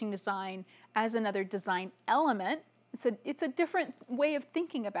your quilting design as another design element. It's a different way of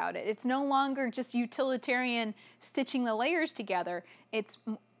thinking about it. It's no longer just utilitarian stitching the layers together. It's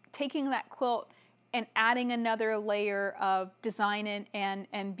taking that quilt and adding another layer of design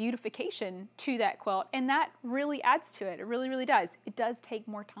and beautification to that quilt. And that really adds to it. It really, really does. It does take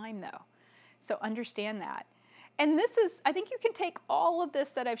more time though. So understand that. And I think you can take all of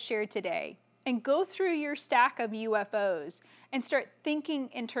this that I've shared today and go through your stack of UFOs and start thinking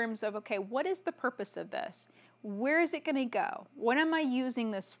in terms of, okay, what is the purpose of this? Where is it gonna go? What am I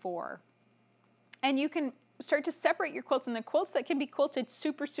using this for? And you can start to separate your quilts, and the quilts that can be quilted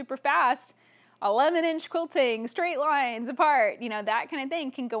super, super fast, 11-inch quilting, straight lines apart, that kind of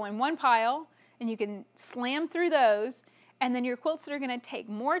thing can go in one pile and you can slam through those. And then your quilts that are going to take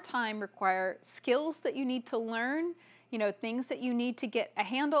more time require skills that you need to learn, things that you need to get a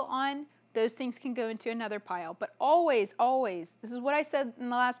handle on. Those things can go into another pile. But always, always, this is what I said in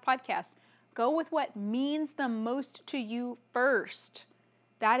the last podcast, go with what means the most to you first.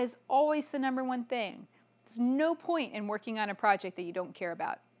 That is always the number one thing. There's no point in working on a project that you don't care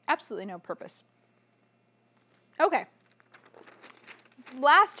about. Absolutely no purpose. Okay,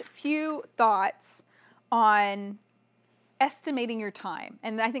 last few thoughts on estimating your time.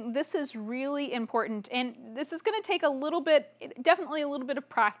 And I think this is really important. And this is going to take definitely a little bit of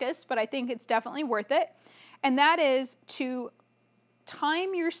practice, but I think it's definitely worth it. And that is to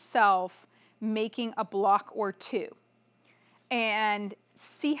time yourself making a block or two and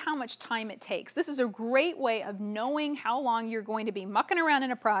see how much time it takes. This is a great way of knowing how long you're going to be mucking around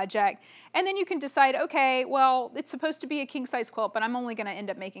in a project, and then you can decide, okay, well, it's supposed to be a king-size quilt, but I'm only going to end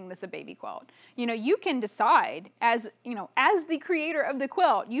up making this a baby quilt. You can decide as the creator of the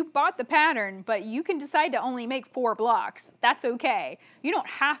quilt, you bought the pattern, but you can decide to only make 4 blocks. That's okay. You don't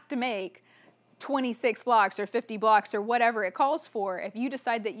have to make 26 blocks or 50 blocks or whatever it calls for if you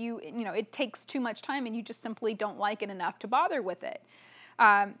decide that it takes too much time and you just simply don't like it enough to bother with it.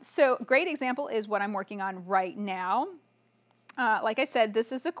 So a great example is what I'm working on right now. Like I said,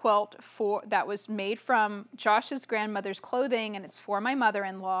 this is a quilt that was made from Josh's grandmother's clothing, and it's for my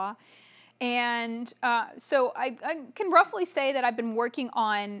mother-in-law. And so I can roughly say that I've been working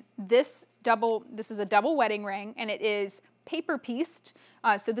on this is a double wedding ring, and it is paper pieced.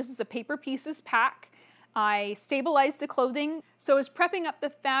 So this is a paper pieces pack. I stabilized the clothing. So I was prepping up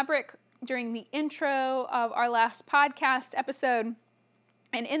the fabric during the intro of our last podcast episode.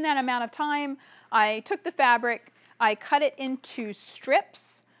 And in that amount of time, I took the fabric, I cut it into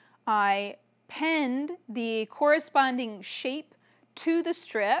strips, I pinned the corresponding shape to the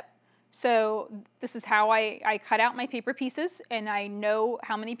strip. So this is how I cut out my paper pieces, and I know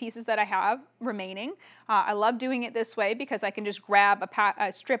how many pieces that I have remaining. I love doing it this way because I can just grab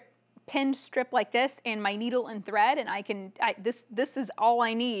a pinned strip like this and my needle and thread, and this is all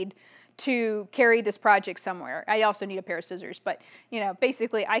I need to carry this project somewhere. I also need a pair of scissors, but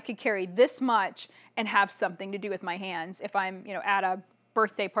basically I could carry this much and have something to do with my hands if I'm at a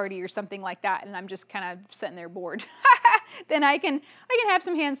birthday party or something like that, and I'm just kind of sitting there bored. Then I can have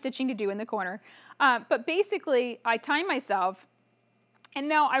some hand stitching to do in the corner. But basically, I timed myself, and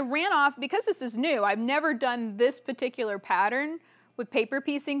now I ran off, because this is new, I've never done this particular pattern with paper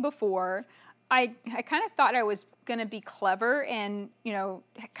piecing before. I kind of thought I was going to be clever and,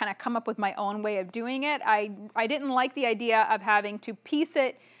 kind of come up with my own way of doing it. I didn't like the idea of having to piece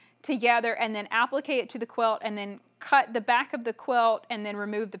it together and then applique it to the quilt and then cut the back of the quilt and then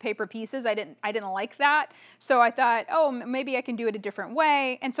remove the paper pieces. I didn't like that. So I thought, oh, maybe I can do it a different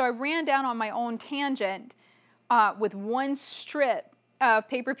way. And so I ran down on my own tangent with one strip of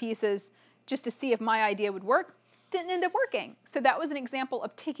paper pieces just to see if my idea would work. Didn't end up working. So that was an example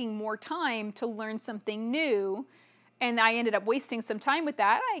of taking more time to learn something new. And I ended up wasting some time with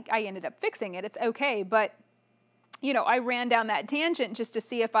that. I ended up fixing it. It's okay. But I ran down that tangent just to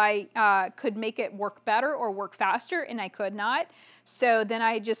see if I could make it work better or work faster, and I could not. So then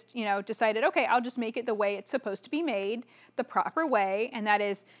I just, decided, okay, I'll just make it the way it's supposed to be made, the proper way, and that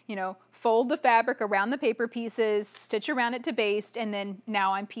is, fold the fabric around the paper pieces, stitch around it to baste, and then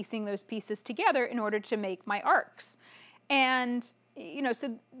now I'm piecing those pieces together in order to make my arcs. And,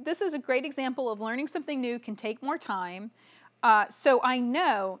 so this is a great example of learning something new can take more time. So I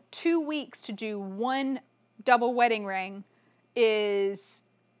know 2 weeks to do one double wedding ring is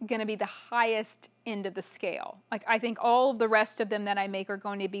going to be the highest end of the scale. Like, I think all of the rest of them that I make are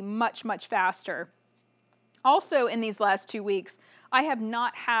going to be much, much faster. Also, in these last 2 weeks, I have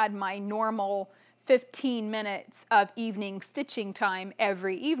not had my normal 15 minutes of evening stitching time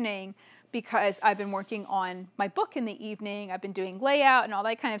every evening because I've been working on my book in the evening. I've been doing layout and all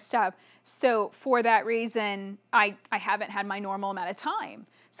that kind of stuff. So for that reason, I haven't had my normal amount of time.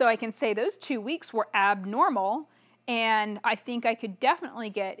 So I can say those 2 weeks were abnormal, and I think I could definitely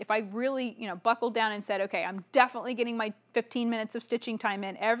get, if I really, buckled down and said, okay, I'm definitely getting my 15 minutes of stitching time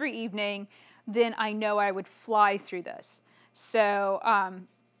in every evening, then I know I would fly through this. So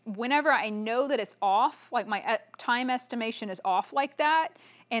whenever I know that it's off, like my time estimation is off like that,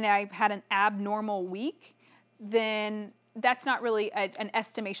 and I've had an abnormal week, then that's not really an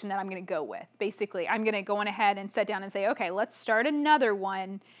estimation that I'm going to go with. Basically, I'm going to go on ahead and sit down and say, okay, let's start another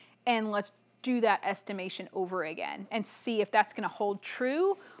one and let's do that estimation over again and see if that's going to hold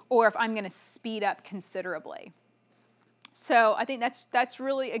true or if I'm going to speed up considerably. So I think that's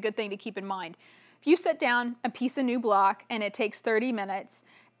really a good thing to keep in mind. If you sit down and piece a new block and it takes 30 minutes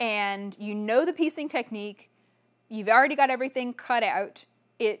and you know the piecing technique, you've already got everything cut out,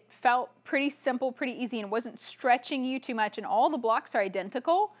 it felt pretty simple, pretty easy, and wasn't stretching you too much, and all the blocks are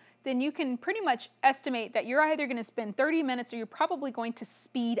identical, then you can pretty much estimate that you're either going to spend 30 minutes or you're probably going to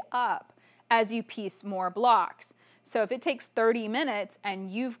speed up as you piece more blocks. So if it takes 30 minutes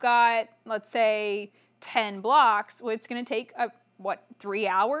and you've got, let's say, 10 blocks, well, it's going to take, 3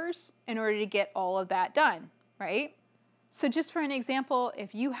 hours in order to get all of that done, right? So just for an example,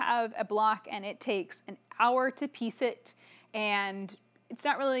 if you have a block and it takes an hour to piece it, and it's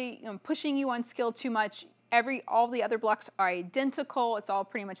not really pushing you on skill too much, all the other blocks are identical, it's all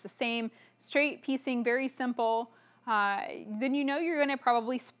pretty much the same, straight piecing, very simple, then you're going to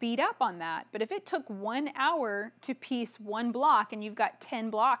probably speed up on that. But if it took 1 hour to piece one block and you've got 10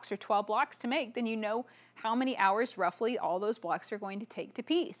 blocks or 12 blocks to make, then you know how many hours roughly all those blocks are going to take to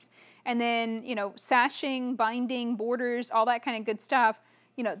piece. And then, sashing, binding, borders, all that kind of good stuff,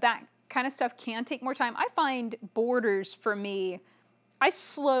 that kind of stuff can take more time. I find borders for me,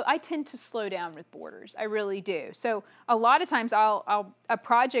 I tend to slow down with borders. I really do. So a lot of times a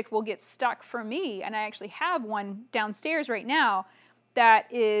project will get stuck for me, and I actually have one downstairs right now that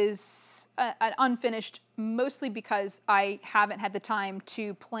is an unfinished, mostly because I haven't had the time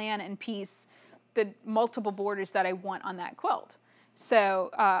to plan and piece the multiple borders that I want on that quilt.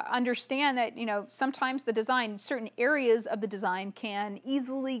 So understand that, sometimes the design, certain areas of the design can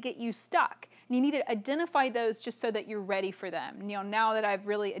easily get you stuck. And you need to identify those just so that you're ready for them. Now that I've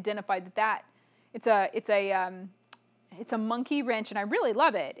really identified that it's a monkey wrench, and I really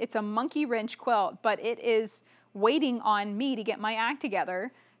love it. It's a monkey wrench quilt, but it is waiting on me to get my act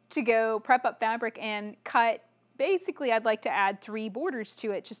together to go prep up fabric and cut. Basically, I'd like to add 3 borders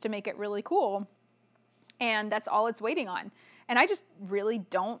to it just to make it really cool. And that's all it's waiting on. And I just really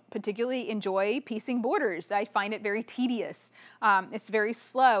don't particularly enjoy piecing borders. I find it very tedious. It's very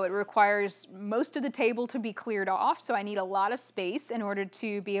slow. It requires most of the table to be cleared off, so I need a lot of space in order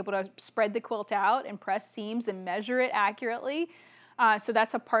to be able to spread the quilt out and press seams and measure it accurately. So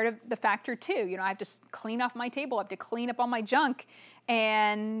that's a part of the factor too. You know, I have to clean off my table. I have to clean up all my junk.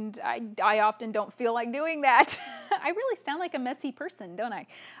 And I often don't feel like doing that. I really sound like a messy person, don't I?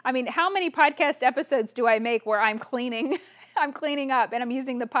 I mean, how many podcast episodes do I make where I'm cleaning? I'm cleaning up and I'm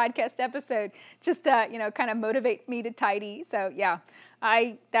using the podcast episode just to, you know, kind of motivate me to tidy. So yeah,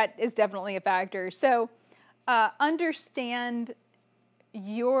 that is definitely a factor. So understand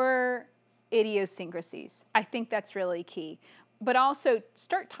your idiosyncrasies. I think that's really key. But also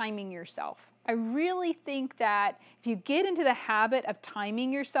start timing yourself. I really think that if you get into the habit of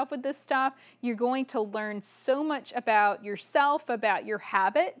timing yourself with this stuff, you're going to learn so much about yourself, about your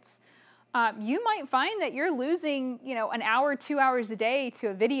habits. You might find that you're losing, you know, an hour, 2 hours a day to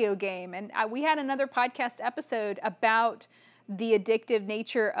a video game. And we had another podcast episode about the addictive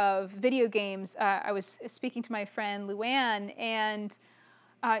nature of video games. I was speaking to my friend Luann, and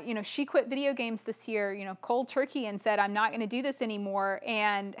you know, she quit video games this year, you know, cold turkey, and said, I'm not going to do this anymore,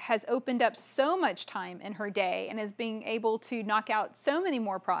 and has opened up so much time in her day and is being able to knock out so many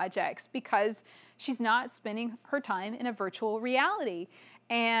more projects because she's not spending her time in a virtual reality.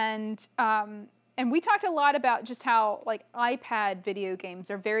 And we talked a lot about just how, like, iPad video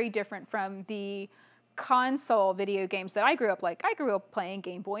games are very different from the console video games that I grew up like. I grew up playing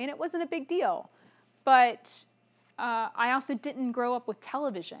Game Boy, and it wasn't a big deal. But I also didn't grow up with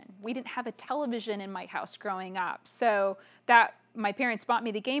television. We didn't have a television in my house growing up. So that my parents bought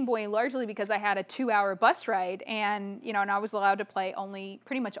me the Game Boy largely because I had a 2-hour bus ride, and, you know, and I was allowed to play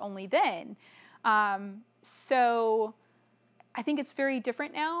pretty much only then. So I think it's very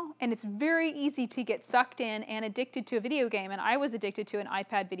different now, and it's very easy to get sucked in and addicted to a video game. And I was addicted to an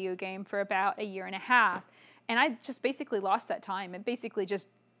iPad video game for about 1.5 years. And I just basically lost that time. It basically just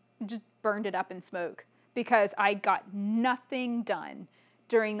burned it up in smoke because I got nothing done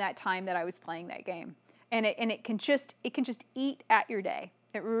during that time that I was playing that game. And it can just eat at your day.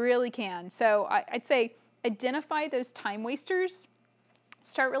 It really can. So I'd say identify those time wasters,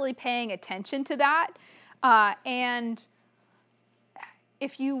 start really paying attention to that, and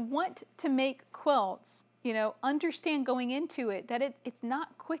if you want to make quilts, you know, understand going into it that it's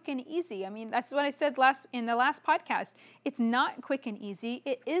not quick and easy. I mean, that's what I said in the last podcast. It's not quick and easy.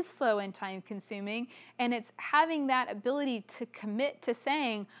 It is slow and time consuming, and it's having that ability to commit to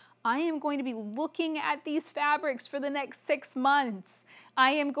saying, I am going to be looking at these fabrics for the next 6 months. I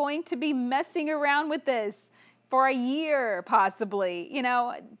am going to be messing around with this for a year, possibly. You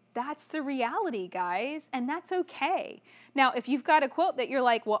know, that's the reality, guys, and that's okay. Now, if you've got a quilt that you're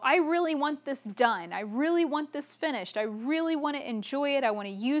like, well, I really want this done. I really want this finished. I really want to enjoy it. I want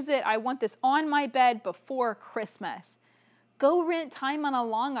to use it. I want this on my bed before Christmas. Go rent time on a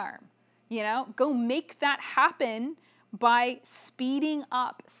long arm. You know, go make that happen by speeding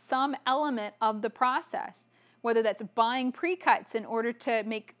up some element of the process, whether that's buying pre-cuts in order to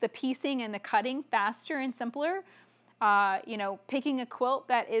make the piecing and the cutting faster and simpler, you know, picking a quilt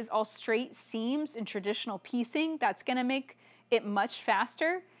that is all straight seams and traditional piecing, that's going to make it much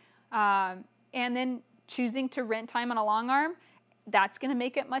faster, and then choosing to rent time on a long arm, that's going to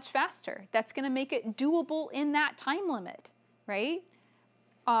make it much faster. That's going to make it doable in that time limit, right?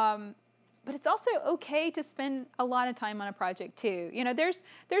 But it's also okay to spend a lot of time on a project too. You know,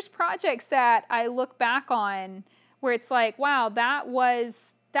 there's projects that I look back on where it's like, wow, that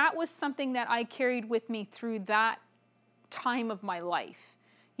was something that I carried with me through that time of my life.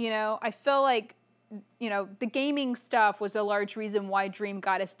 You know, I feel like, you know, the gaming stuff was a large reason why Dream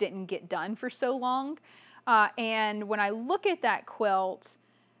Goddess didn't get done for so long. And when I look at that quilt,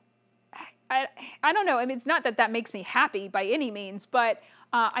 I don't know. I mean, it's not that makes me happy by any means, but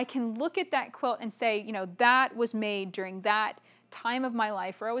I can look at that quilt and say, you know, that was made during that time of my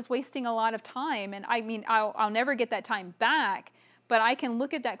life where I was wasting a lot of time. And I mean, I'll never get that time back, but I can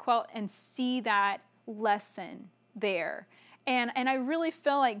look at that quilt and see that lesson there. And I really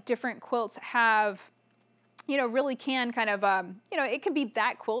feel like different quilts have, you know, really can kind of, you know, it can be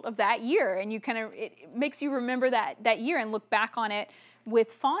that quilt of that year, and you kind of, it makes you remember that year and look back on it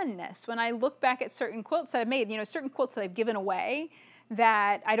with fondness. When I look back at certain quilts that I've made, you know, certain quilts that I've given away,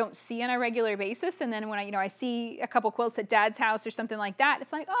 that I don't see on a regular basis. And then when I see a couple quilts at Dad's house or something like that,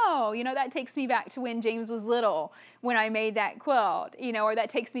 it's like, oh, that takes me back to when James was little, when I made that quilt, or that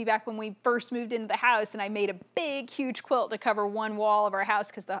takes me back when we first moved into the house and I made a big, huge quilt to cover one wall of our house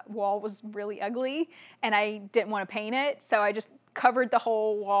because the wall was really ugly and I didn't want to paint it. So I just covered the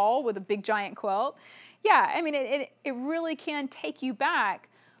whole wall with a big, giant quilt. Yeah, I mean, it really can take you back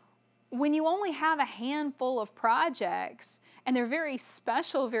when you only have a handful of projects and they're very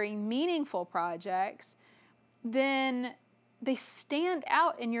special, very meaningful projects, then they stand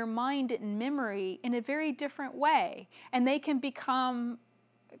out in your mind and memory in a very different way. And they can become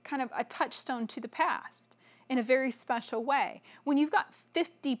kind of a touchstone to the past in a very special way. When you've got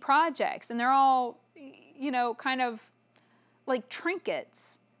 50 projects and they're all, kind of like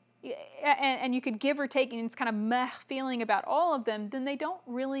trinkets, and you could give or take, and it's kind of meh feeling about all of them, then they don't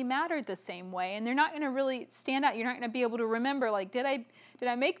really matter the same way, and they're not going to really stand out. You're not going to be able to remember, like, did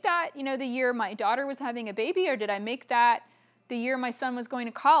I make that, the year my daughter was having a baby, or did I make that the year my son was going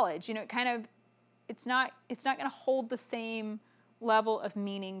to college? It's not going to hold the same level of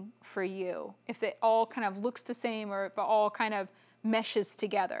meaning for you if it all kind of looks the same or if it all kind of meshes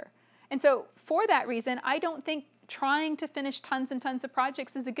together. And so for that reason, I don't think trying to finish tons and tons of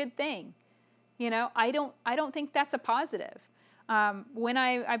projects is a good thing. I don't think that's a positive. When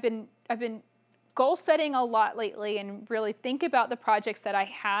I've been goal setting a lot lately and really think about the projects that I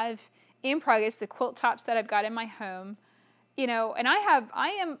have in progress, the quilt tops that I've got in my home, and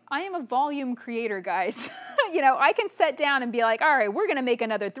I am a volume creator, guys. I can sit down and be like, all right, we're going to make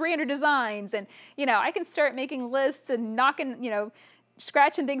another 300 designs. And, I can start making lists and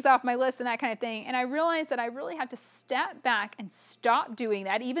scratching things off my list and that kind of thing. And I realized that I really have to step back and stop doing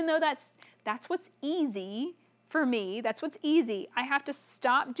that, even though that's what's easy for me. That's what's easy. I have to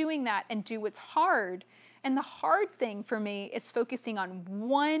stop doing that and do what's hard. And the hard thing for me is focusing on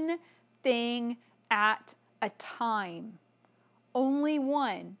one thing at a time. Only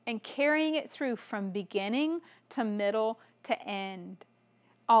one. And carrying it through from beginning to middle to end.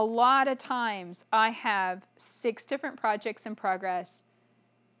 A lot of times I have 6 different projects in progress,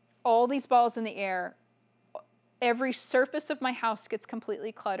 all these balls in the air. Every surface of my house gets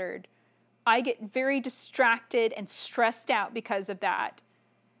completely cluttered. I get very distracted and stressed out because of that.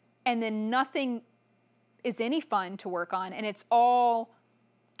 And then nothing is any fun to work on, and it's all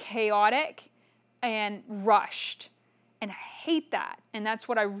chaotic and rushed. And I hate that. And that's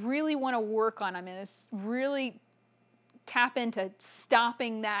what I really want to work on. I'm going to really tap into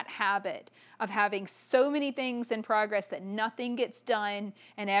stopping that habit of having so many things in progress that nothing gets done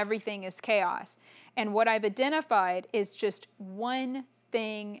and everything is chaos. And what I've identified is just one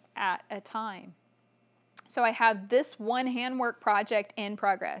thing at a time. So I have this one handwork project in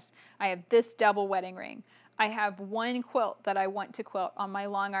progress. I have this double wedding ring. I have one quilt that I want to quilt on my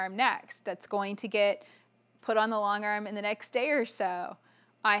long arm next that's going to get put on the long arm in the next day or so.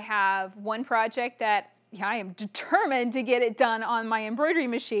 I have one project that I am determined to get it done on my embroidery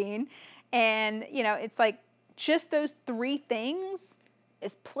machine. And, it's like just those 3 things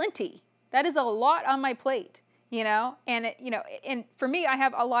is plenty. That is a lot on my plate, and and for me, I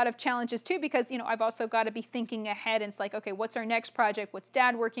have a lot of challenges too, because, I've also got to be thinking ahead. And it's like, okay, what's our next project? What's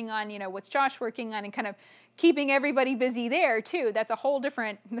Dad working on? What's Josh working on? And kind of keeping everybody busy there too. That's a whole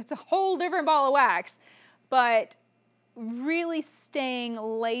different ball of wax. But really staying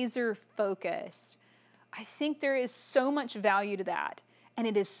laser focused, I think there is so much value to that. And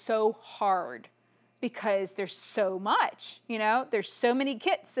it is so hard because there's so much, there's so many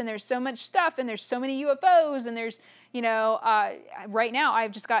kits and there's so much stuff and there's so many UFOs and there's, right now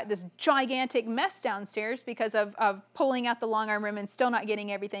I've just got this gigantic mess downstairs because of pulling out the long arm rim and still not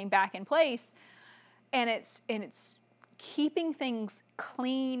getting everything back in place. And it's keeping things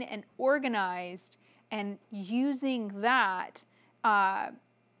clean and organized and using that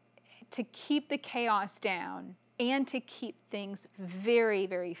to keep the chaos down and to keep things very,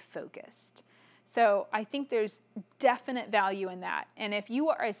 very focused. So I think there's definite value in that. And if you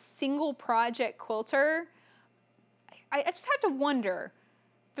are a single project quilter, I just have to wonder,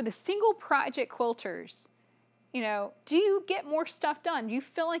 for the single project quilters, do you get more stuff done? Do you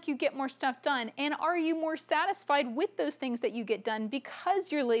feel like you get more stuff done? And are you more satisfied with those things that you get done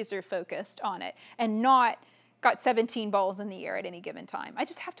because you're laser focused on it and not got 17 balls in the air at any given time? I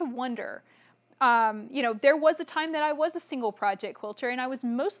just have to wonder. There was a time that I was a single project quilter, and I was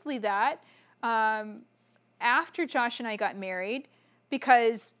mostly that after Josh and I got married,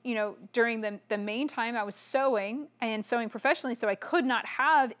 because, during the main time I was sewing and sewing professionally, so I could not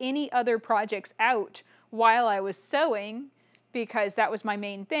have any other projects out while I was sewing because that was my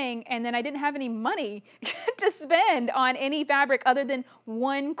main thing. And then I didn't have any money to spend on any fabric other than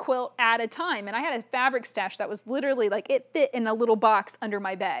one quilt at a time. And I had a fabric stash that was literally like, it fit in a little box under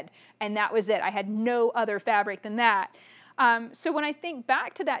my bed. And that was it. I had no other fabric than that. So when I think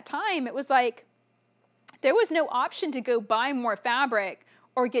back to that time, it was like, there was no option to go buy more fabric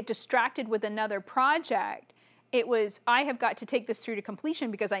or get distracted with another project. It was, I have got to take this through to completion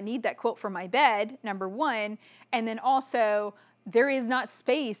because I need that quilt for my bed, number one. And then also, there is not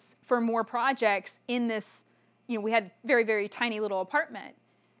space for more projects in this, we had very, very tiny little apartment.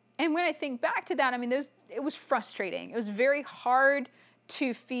 And when I think back to that, I mean, it was frustrating. It was very hard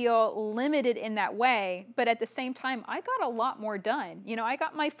to feel limited in that way. But at the same time, I got a lot more done. I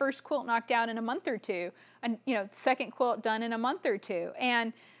got my first quilt knocked out in a month or two, and, second quilt done in a month or two.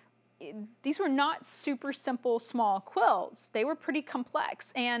 And these were not super simple, small quilts. They were pretty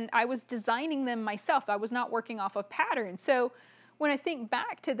complex, and I was designing them myself. I was not working off of patterns. So when I think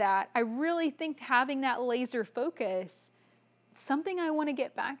back to that, I really think having that laser focus, something I want to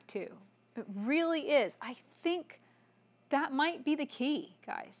get back to. It really is. I think that might be the key,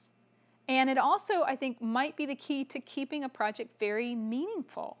 guys. And it also, I think, might be the key to keeping a project very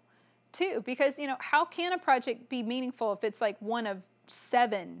meaningful, too. Because, how can a project be meaningful if it's like one of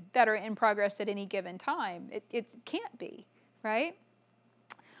 7 that are in progress at any given time? It can't be, right?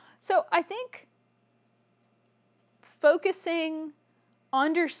 So I think focusing,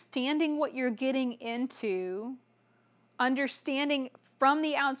 understanding what you're getting into, understanding from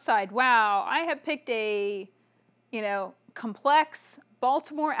the outside, wow, I have picked a, complex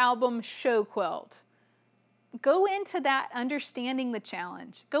Baltimore album show quilt. Go into that understanding the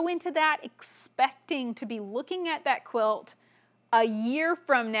challenge. Go into that expecting to be looking at that quilt a year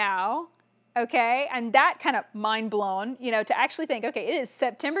from now, okay? And that kind of mind blown, to actually think, okay, it is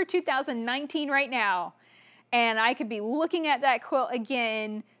September 2019 right now, and I could be looking at that quilt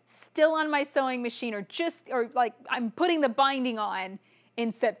again, still on my sewing machine, or like I'm putting the binding on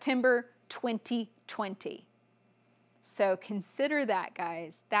in September 2020. So consider that,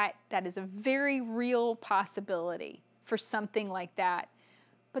 guys. That is a very real possibility for something like that.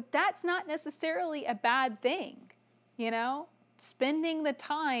 But that's not necessarily a bad thing, Spending the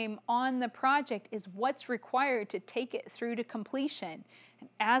time on the project is what's required to take it through to completion. And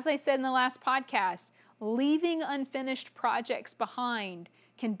as I said in the last podcast, leaving unfinished projects behind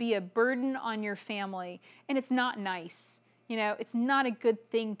can be a burden on your family, and it's not nice. It's not a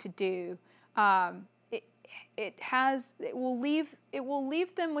good thing to do. It will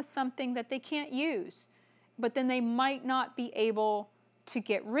leave them with something that they can't use, but then they might not be able to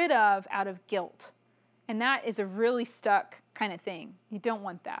get rid of out of guilt. And that is a really stuck kind of thing. You don't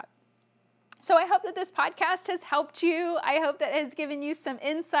want that. So I hope that this podcast has helped you. I hope that has given you some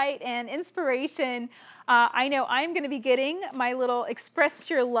insight and inspiration. I know I'm going to be getting my little Express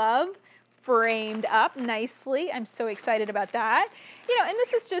Your Love framed up nicely. I'm so excited about that. And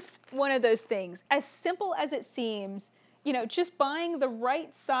this is just one of those things. As simple as it seems, just buying the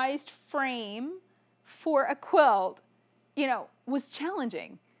right sized frame for a quilt, was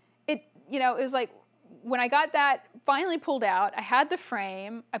challenging. It was like, when I got that finally pulled out, I had the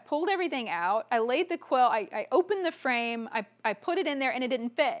frame, I pulled everything out, I laid the quilt, I opened the frame, I put it in there, and it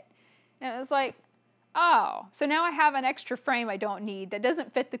didn't fit. And it was like, oh, so now I have an extra frame I don't need that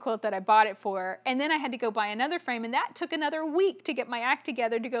doesn't fit the quilt that I bought it for. And then I had to go buy another frame, and that took another week to get my act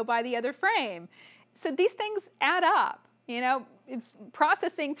together to go buy the other frame. So these things add up, It's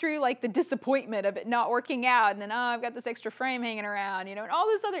processing through like the disappointment of it not working out, and then, oh, I've got this extra frame hanging around, and all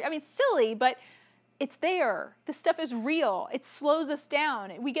this other, silly, but it's there. This stuff is real. It slows us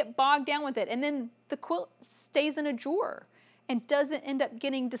down. We get bogged down with it. And then the quilt stays in a drawer and doesn't end up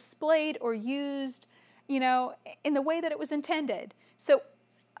getting displayed or used, in the way that it was intended. So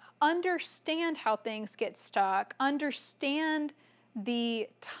understand how things get stuck. Understand the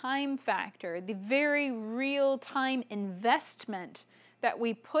time factor, the very real time investment that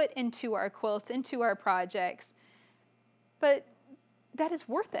we put into our quilts, into our projects. But that is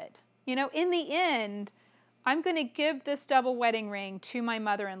worth it. In the end, I'm going to give this double wedding ring to my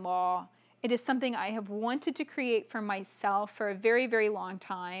mother-in-law. It is something I have wanted to create for myself for a very, very long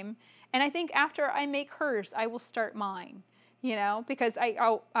time. And I think after I make hers, I will start mine, because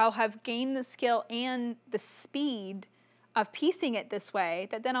I'll have gained the skill and the speed of piecing it this way,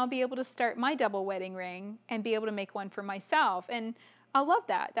 that then I'll be able to start my double wedding ring and be able to make one for myself. And I'll love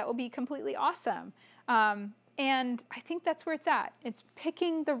that. That will be completely awesome. And I think that's where it's at. It's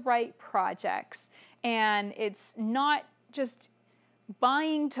picking the right projects, and it's not just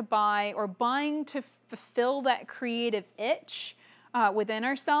buying to buy or buying to fulfill that creative itch. within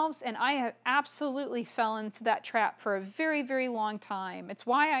ourselves, and I have absolutely fell into that trap for a very, very long time. It's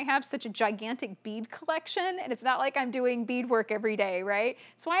why I have such a gigantic bead collection, and it's not like I'm doing beadwork every day, right?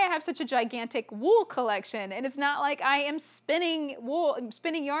 It's why I have such a gigantic wool collection, and it's not like I am spinning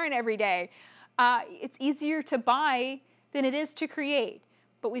yarn every day. It's easier to buy than it is to create,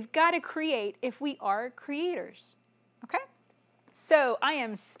 but we've got to create if we are creators, okay? So I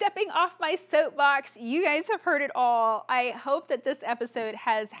am stepping off my soapbox. You guys have heard it all. I hope that this episode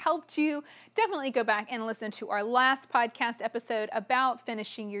has helped you. Definitely go back and listen to our last podcast episode about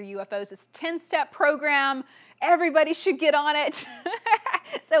finishing your UFOs. It's a 10-step program. Everybody should get on it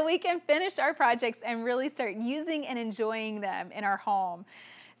so we can finish our projects and really start using and enjoying them in our home.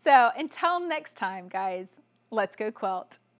 So until next time, guys, let's go quilt.